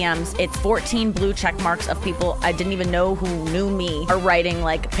refresh my DMs, it's 14 blue check marks of people I didn't even know who knew me are writing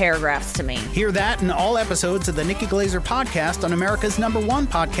like paragraphs to me. Hear that in all episodes of the Nikki Glaser Podcast on America's #1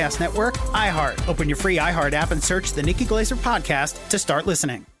 podcast network, iHeart. Open your free iHeart app and search the Nikki Glaser Podcast to start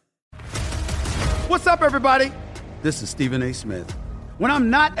listening. What's up, everybody? This is Stephen A. Smith. When I'm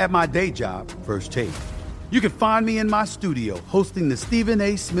not at my day job, First Take, you can find me in my studio hosting the Stephen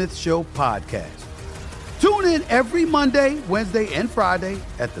A. Smith Show podcast. Tune in every Monday, Wednesday, and Friday,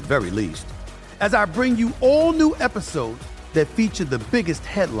 at the very least, as I bring you all new episodes that feature the biggest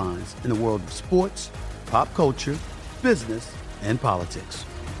headlines in the world of sports, pop culture, business, and politics.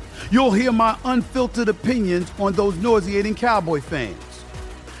 You'll hear my unfiltered opinions on those nauseating Cowboy fans,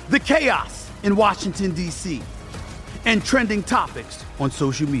 the chaos in Washington, D.C., and trending topics on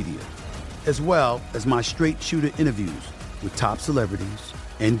social media, as well as my straight shooter interviews with top celebrities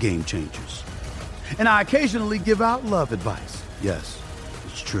and game changers. And I occasionally give out love advice. Yes,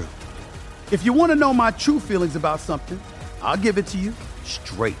 it's true. If you want to know my true feelings about something, I'll give it to you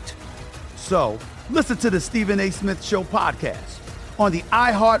straight. So listen to the Stephen A. Smith Show podcast on the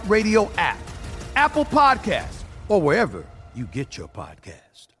iHeartRadio app, Apple Podcasts, or wherever you get your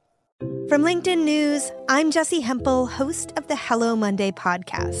podcast. From LinkedIn News, I'm Jessie Hempel, host of the Hello Monday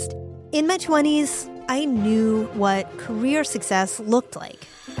podcast. In my 20s, I knew what career success looked like.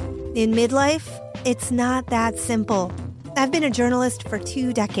 In midlife, it's not that simple. I've been a journalist for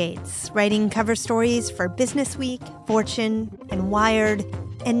 2 decades, writing cover stories for Business Week, Fortune, and Wired.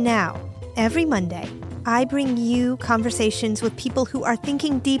 And now, every Monday, I bring you conversations with people who are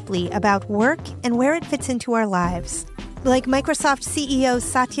thinking deeply about work and where it fits into our lives. Like Microsoft CEO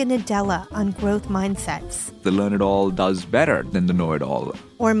Satya Nadella on growth mindsets. The learn-it-all does better than the know-it-all.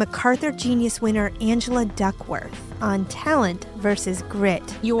 Or MacArthur Genius winner Angela Duckworth on talent versus grit.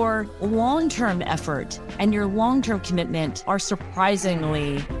 Your long-term effort and your long-term commitment are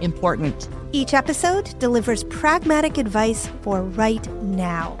surprisingly important. Each episode delivers pragmatic advice for right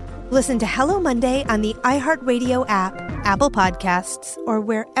now. Listen to Hello Monday on the iHeartRadio app, Apple Podcasts, or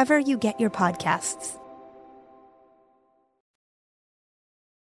wherever you get your podcasts.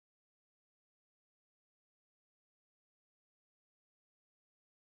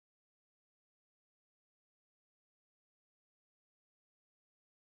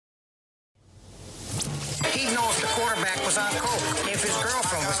 He knows the quarterback was on coke if his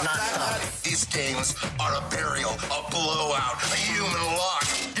girlfriend was knocked out. These games are a burial, a blowout, a human lock.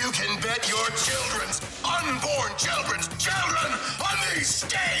 You can bet your children's unborn children on these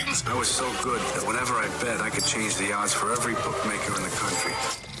games. I was so good that whenever I bet, I could change the odds for every bookmaker in the country.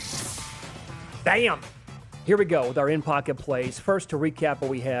 Bam! Here we go with our in-pocket plays. First, to recap what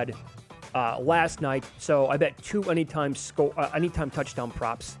we had last night. So I bet 2 anytime touchdown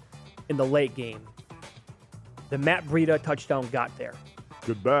props in the late game. The Matt Breida touchdown got there.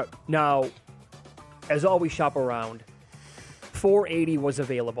 Good bet. Now, as always, shop around. 480 was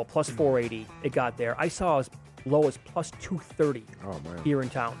available, plus 480. It got there. I saw as low as plus 230 here in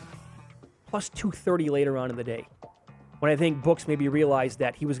town. Plus 230 later on in the day. When I think books maybe realized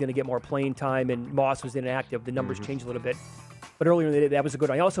that he was going to get more playing time and Moss was inactive, the numbers changed a little bit. But earlier in the day, that was a good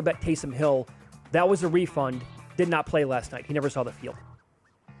one. I also bet Taysom Hill. That was a refund. Did not play last night. He never saw the field.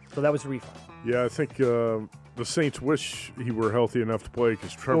 So that was a refund. Yeah, I think the Saints wish he were healthy enough to play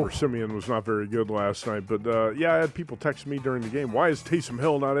because Trevor Siemian was not very good last night. But, I had people text me during the game, why is Taysom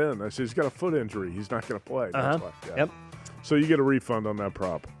Hill not in? I said, he's got a foot injury. He's not going to play. That's why. Yeah. Yep. So you get a refund on that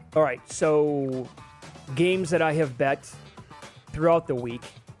prop. All right, so games that I have bet throughout the week,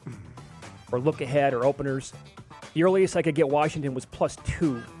 or look ahead or openers, the earliest I could get Washington was plus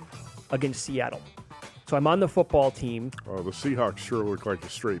 2 against Seattle. So I'm on the football team. Oh, the Seahawks sure look like a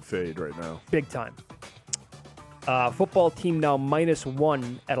straight fade right now. Big time. Football team now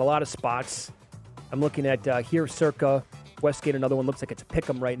 -1 at a lot of spots. I'm looking at here, Circa, Westgate, another one. Looks like it's a pick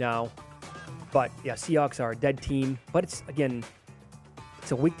 'em right now. But, yeah, Seahawks are a dead team. But it's, again,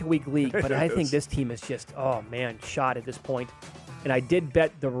 it's a week-to-week league. But I think this team is just, shot at this point. And I did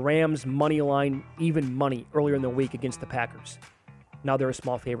bet the Rams money line, even money, earlier in the week against the Packers. Now they're a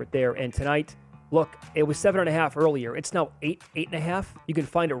small favorite there. And tonight, look, it was 7.5 earlier. It's now 8.5. You can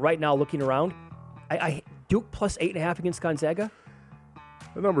find it right now looking around. Duke plus 8.5 against Gonzaga.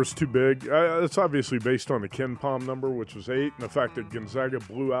 The number's too big. It's obviously based on the Ken Pom number, which was 8, and the fact that Gonzaga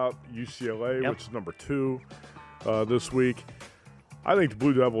blew out UCLA, which is number 2 this week. I think the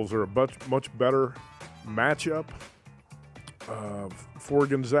Blue Devils are a much better matchup for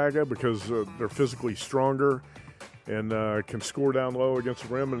Gonzaga because they're physically stronger and can score down low against the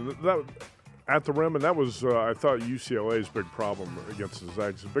rim. And that was, I thought, UCLA's big problem against the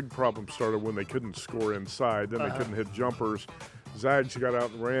Zags. The big problem started when they couldn't score inside. Then they couldn't hit jumpers. Zags got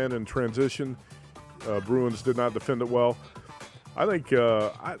out and ran in transition. Bruins did not defend it well. I think,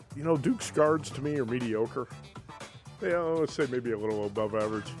 Duke's guards to me are mediocre. Let's say maybe a little above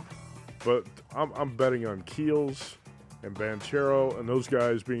average. But I'm betting on Keels and Banchero and those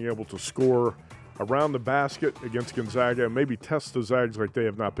guys being able to score around the basket against Gonzaga and maybe test the Zags like they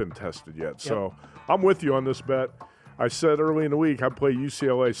have not been tested yet. Yep. So I'm with you on this bet. I said early in the week I'd play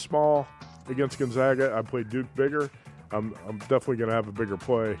UCLA small against Gonzaga. I played Duke bigger. I'm definitely going to have a bigger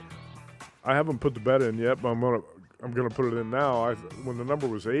play. I haven't put the bet in yet, but I'm going to put it in now. When the number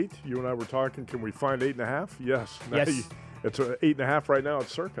was 8, you and I were talking, can we find 8.5? Yes. Yes. It's 8.5 right now at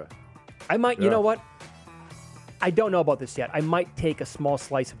Circa. I might, you know what? I don't know about this yet. I might take a small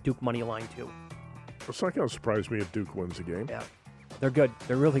slice of Duke money line too. It's not going to surprise me if Duke wins the game. Yeah. They're good.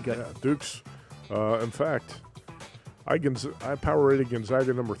 They're really good. Yeah, Duke's, in fact, I power rated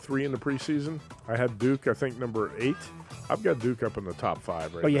Gonzaga number 3 in the preseason. I had Duke, I think, number 8. I've got Duke up in the top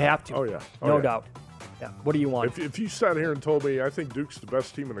 5 right now. You have to. Oh, yeah. No doubt. Yeah. What do you want? If you sat here and told me I think Duke's the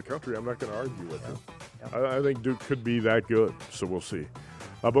best team in the country, I'm not going to argue with you. Yeah. I think Duke could be that good, so we'll see.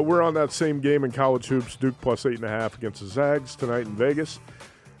 But we're on that same game in college hoops, Duke plus 8.5 against the Zags tonight in Vegas.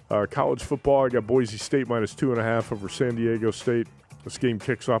 College football, I got Boise State minus 2.5 over San Diego State. This game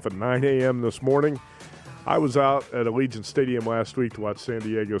kicks off at 9 a.m. this morning. I was out at Allegiant Stadium last week to watch San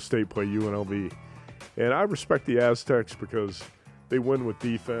Diego State play UNLV. And I respect the Aztecs because they win with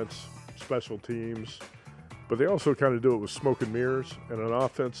defense, special teams, but they also kind of do it with smoke and mirrors and an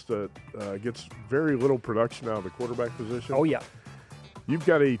offense that gets very little production out of the quarterback position. Oh, yeah. You've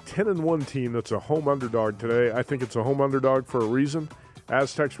got a 10-1 team that's a home underdog today. I think it's a home underdog for a reason.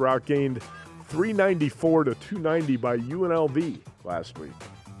 Aztecs were outgained 394 to 290 by UNLV last week.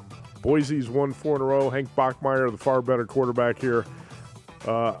 Boise's won 4 in a row. Hank Bachmeier, the far better quarterback here.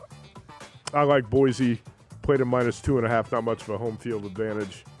 I like Boise. Played a minus 2.5, not much of a home field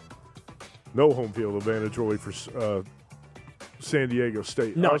advantage. No home field advantage really for San Diego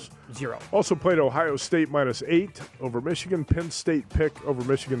State. No, 0. Also played Ohio State minus 8 over Michigan. Penn State pick over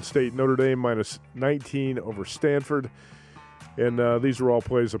Michigan State. Notre Dame minus 19 over Stanford. And these are all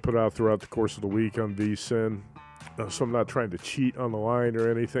plays I put out throughout the course of the week on VSiN. So I'm not trying to cheat on the line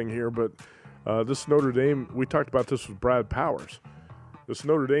or anything here, but this Notre Dame, we talked about this with Brad Powers. This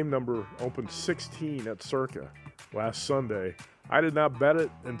Notre Dame number opened 16 at Circa last Sunday. I did not bet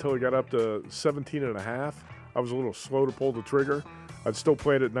it until it got up to 17.5. I was a little slow to pull the trigger. I'd still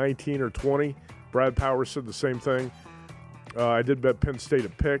play it at 19 or 20. Brad Powers said the same thing. I did bet Penn State a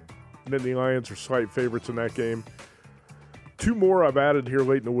pick. Nittany Lions are slight favorites in that game. 2 more I've added here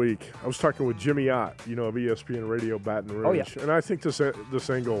late in the week. I was talking with Jimmy Ott, of ESPN Radio Baton Rouge. Oh, yeah. And I think this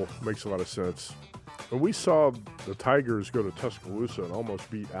angle makes a lot of sense. When we saw the Tigers go to Tuscaloosa and almost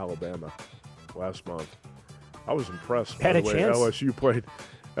beat Alabama last month, I was impressed by the way LSU played.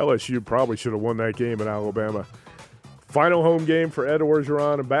 LSU probably should have won that game in Alabama. Final home game for Ed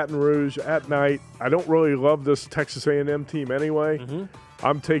Orgeron in Baton Rouge at night. I don't really love this Texas A&M team anyway. Mm-hmm.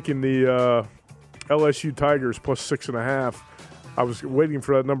 I'm taking the LSU Tigers plus 6.5. I was waiting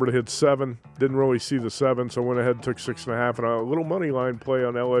for that number to hit 7. Didn't really see the 7, so I went ahead and took 6.5. And a little money line play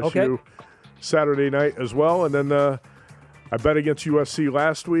on LSU Saturday night as well. And then I bet against USC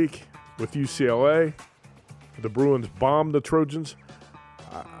last week with UCLA. The Bruins bombed the Trojans.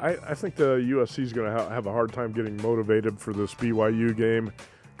 I think the USC is going to have a hard time getting motivated for this BYU game.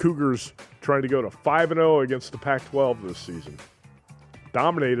 Cougars trying to go to 5-0 against the Pac-12 this season.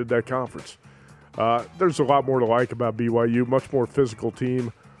 Dominated that conference. There's a lot more to like about BYU. Much more physical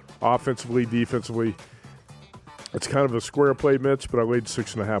team, offensively, defensively. It's kind of a square play, Mitch, but I laid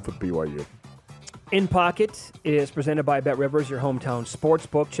 6.5 with BYU. In Pocket is presented by BetRivers, your hometown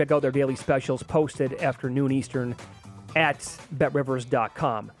sportsbook. Check out their daily specials posted after noon Eastern at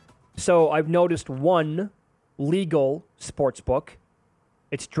BetRivers.com. So I've noticed one legal sportsbook.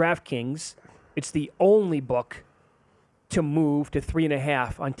 It's DraftKings. It's the only book to move to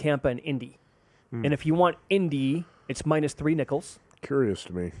 3.5 on Tampa and Indy. And if you want Indy, it's minus 3 nickels. Curious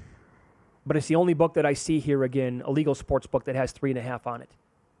to me. but it's the only book that I see here again, a legal sports book that has 3.5 on it.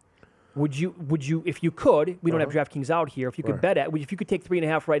 Would you, if you could, we don't have DraftKings out here, if you could bet at, if you could take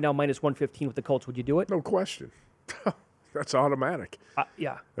 3.5 right now, minus 115 with the Colts, would you do it? No question. That's automatic.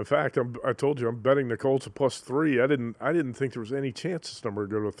 Yeah. In fact, I told you I'm betting the Colts at +3. I didn't think there was any chance this number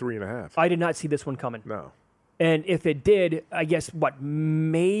would go to 3.5. I did not see this one coming. No. And if it did, I guess,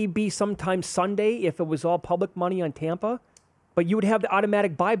 maybe sometime Sunday if it was all public money on Tampa. But you would have the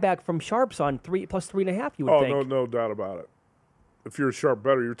automatic buyback from Sharps on +3.5, you would think. Oh, no doubt about it. If you're a sharp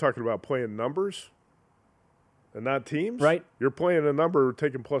bettor, you're talking about playing numbers and not teams? Right. You're playing a number,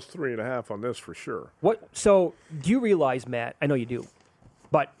 taking +3.5 on this for sure. So do you realize, Matt, I know you do,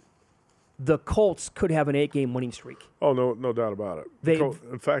 but the Colts could have an 8-game winning streak. Oh, no doubt about it.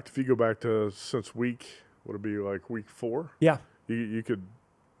 In fact, if you go back to since week 4? Yeah. You could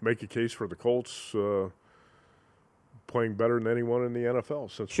make a case for the Colts playing better than anyone in the NFL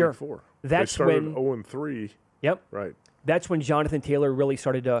since week 4. They started 0-3. Yep. Right. That's when Jonathan Taylor really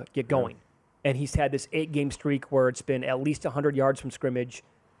started to get going. Yeah. And he's had this 8-game streak where it's been at least 100 yards from scrimmage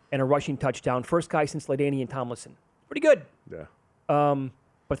and a rushing touchdown. First guy since LaDainian Tomlinson. Pretty good. Yeah.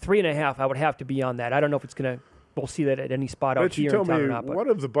 But 3.5, I would have to be on that. I don't know if it's going to, we'll see that at any spot out here in town or not. What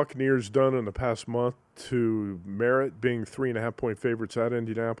have the Buccaneers done in the past month to merit being 3.5-point favorites at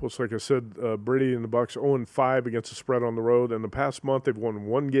Indianapolis? Like I said, Brady and the Bucs 0-5 against the spread on the road. In the past month, they've won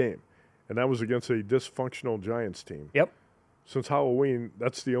 1 game. And that was against a dysfunctional Giants team. Yep. Since Halloween,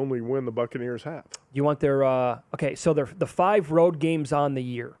 that's the only win the Buccaneers have. You want their so the 5 road games on the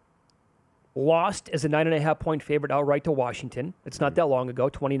year. Lost as a 9.5-point favorite outright to Washington. It's not that long ago,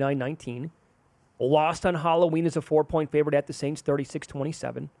 29-19. Lost on Halloween as a 4-point favorite at the Saints,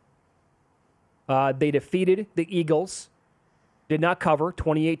 36-27. They defeated the Eagles. Did not cover,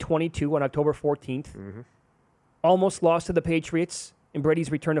 28-22 on October 14th. Mm-hmm. Almost lost to the Patriots in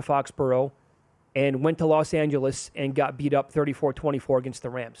Brady's return to Foxborough, and went to Los Angeles and got beat up 34-24 against the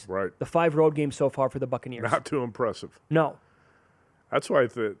Rams. Right. The 5 road games so far for the Buccaneers. Not too impressive. No. That's why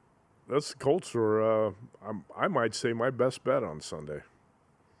the Colts are, I might say, my best bet on Sunday.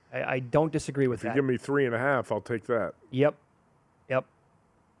 I don't disagree with that. If you give me 3.5, I'll take that. Yep.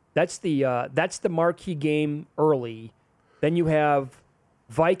 That's the marquee game early. Then you have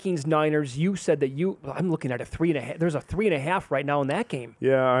Vikings-Niners. You said that I'm looking at a 3.5. There's a 3.5 right now in that game.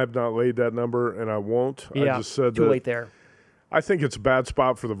 Yeah, I have not laid that number, and I won't. Yeah, I just said too late there. I think it's a bad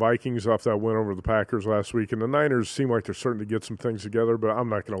spot for the Vikings off that win over the Packers last week, and the Niners seem like they're starting to get some things together, but I'm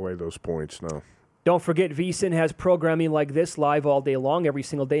not going to lay those points, no. Don't forget, VSiN has programming like this live all day long, every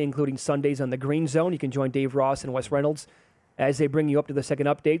single day, including Sundays on the Green Zone. You can join Dave Ross and Wes Reynolds as they bring you up to the second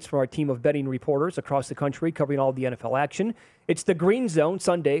updates from our team of betting reporters across the country covering all of the NFL action. It's the Green Zone,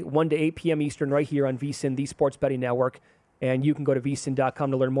 Sunday, 1 to 8 p.m. Eastern, right here on VSiN, the Sports Betting Network. And you can go to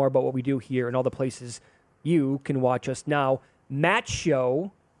vsin.com to learn more about what we do here and all the places you can watch us. Now, Matt's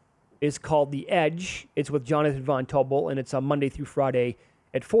show is called The Edge. It's with Jonathan Von Tobel, and it's on Monday through Friday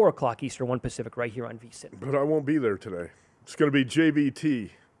at 4 o'clock Eastern, 1 Pacific, right here on VSiN. But I won't be there today. It's going to be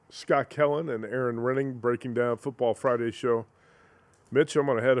JVT, Scott Kellen, and Aaron Renning breaking down Football Friday show. Mitch, I'm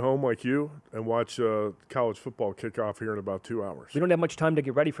going to head home like you and watch college football kick off here in about 2 hours. We don't have much time to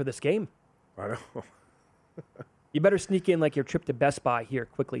get ready for this game. I know. You better sneak in like your trip to Best Buy here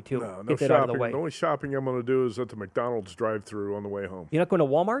quickly, too. No Get that shopping. out of the way. The only shopping I'm going to do is at the McDonald's drive-thru on the way home. You're not going to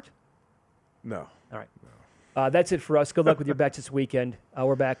Walmart? No. All right. No. That's it for us. Good luck with your bets this weekend.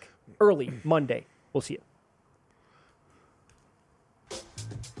 We're back early Monday. We'll see you.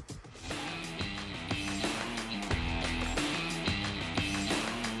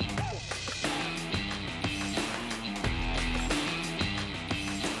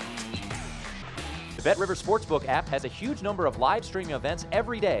 The BetRivers Sportsbook app has a huge number of live streaming events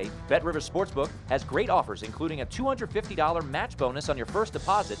every day. BetRivers Sportsbook has great offers, including a $250 match bonus on your first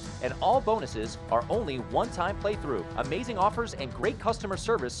deposit, and all bonuses are only one-time playthrough. Amazing offers and great customer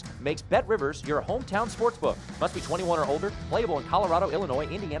service makes BetRivers your hometown sportsbook. Must be 21 or older, playable in Colorado, Illinois,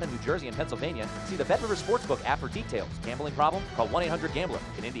 Indiana, New Jersey, and Pennsylvania. See the BetRivers Sportsbook app for details. Gambling problem? Call 1-800-GAMBLER.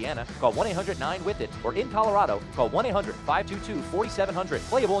 In Indiana, call 1-800-9-WITH-IT. Or in Colorado, call 1-800-522-4700.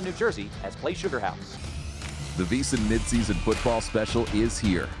 Playable in New Jersey as Play Sugar House. The VSiN midseason football special is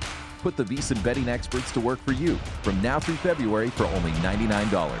here. Put the VSiN betting experts to work for you from now through February for only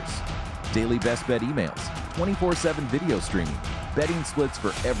 $99. Daily best bet emails, 24/7 video streaming, betting splits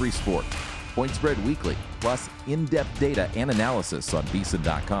for every sport, point spread weekly, plus in-depth data and analysis on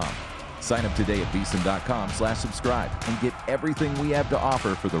VSiN.com. Sign up today at VSiN.com/subscribe and get everything we have to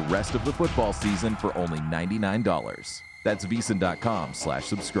offer for the rest of the football season for only $99. That's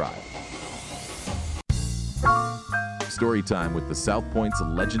VSiN.com/subscribe. story time with the South Point's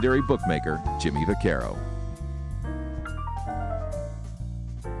legendary bookmaker, Jimmy Vaccaro.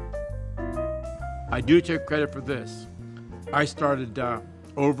 I do take credit for this. I started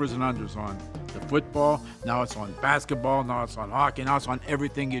overs and unders on the football. Now it's on basketball. Now it's on hockey. Now it's on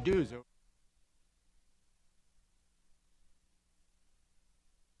everything you do. So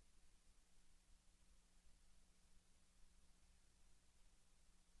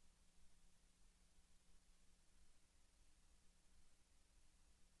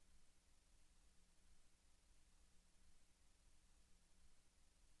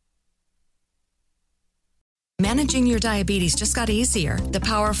Managing your diabetes just got easier. The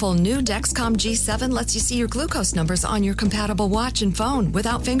powerful new Dexcom G7 lets you see your glucose numbers on your compatible watch and phone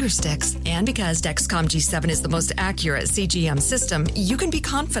without finger sticks. And because Dexcom G7 is the most accurate CGM system, you can be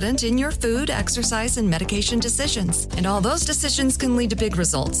confident in your food, exercise, and medication decisions. And all those decisions can lead to big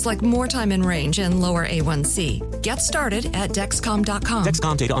results like more time in range and lower A1C. Get started at Dexcom.com.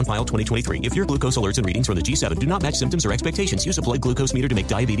 Dexcom data on file 2023. If your glucose alerts and readings from the G7 do not match symptoms or expectations, use a blood glucose meter to make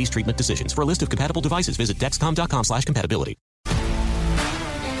diabetes treatment decisions. For a list of compatible devices, visit Dexcom.com/compatibility.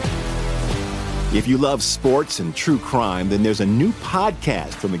 If you love sports and true crime, then there's a new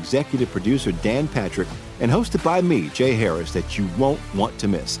podcast from executive producer Dan Patrick and hosted by me, Jay Harris, that you won't want to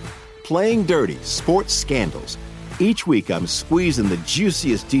miss. Playing Dirty: Sports Scandals. Each week, I'm squeezing the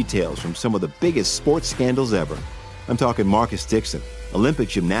juiciest details from some of the biggest sports scandals ever. I'm talking Marcus Dixon, Olympic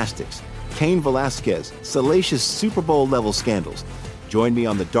gymnastics, Cain Velasquez, salacious Super Bowl-level scandals. Join me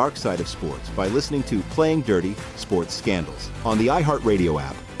on the dark side of sports by listening to Playing Dirty: Sports Scandals on the iHeartRadio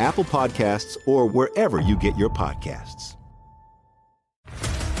app, Apple Podcasts, or wherever you get your podcasts.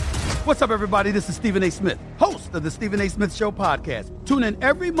 What's up, everybody? This is Stephen A. Smith, host of the Stephen A. Smith Show podcast. Tune in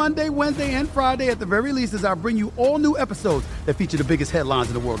every Monday, Wednesday, and Friday at the very least as I bring you all new episodes that feature the biggest headlines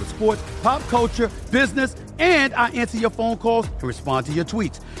in the world of sports, pop culture, business, and I answer your phone calls and respond to your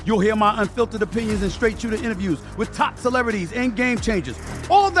tweets. You'll hear my unfiltered opinions and straight-shooter interviews with top celebrities and game changers.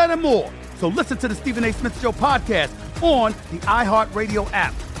 All that and more. So listen to the Stephen A. Smith Show podcast on the iHeartRadio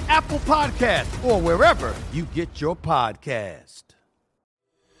app, Apple Podcasts, or wherever you get your podcast.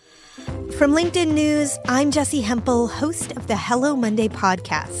 From LinkedIn News, I'm Jessie Hempel, host of the Hello Monday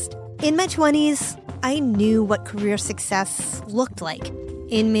podcast. In my 20s, I knew what career success looked like.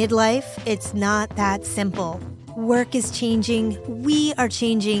 In midlife, it's not that simple. Work is changing, we are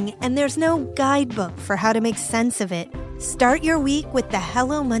changing, and there's no guidebook for how to make sense of it. Start your week with the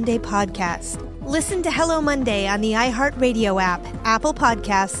Hello Monday podcast. Listen to Hello Monday on the iHeartRadio app, Apple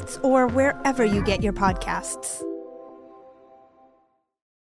Podcasts, or wherever you get your podcasts.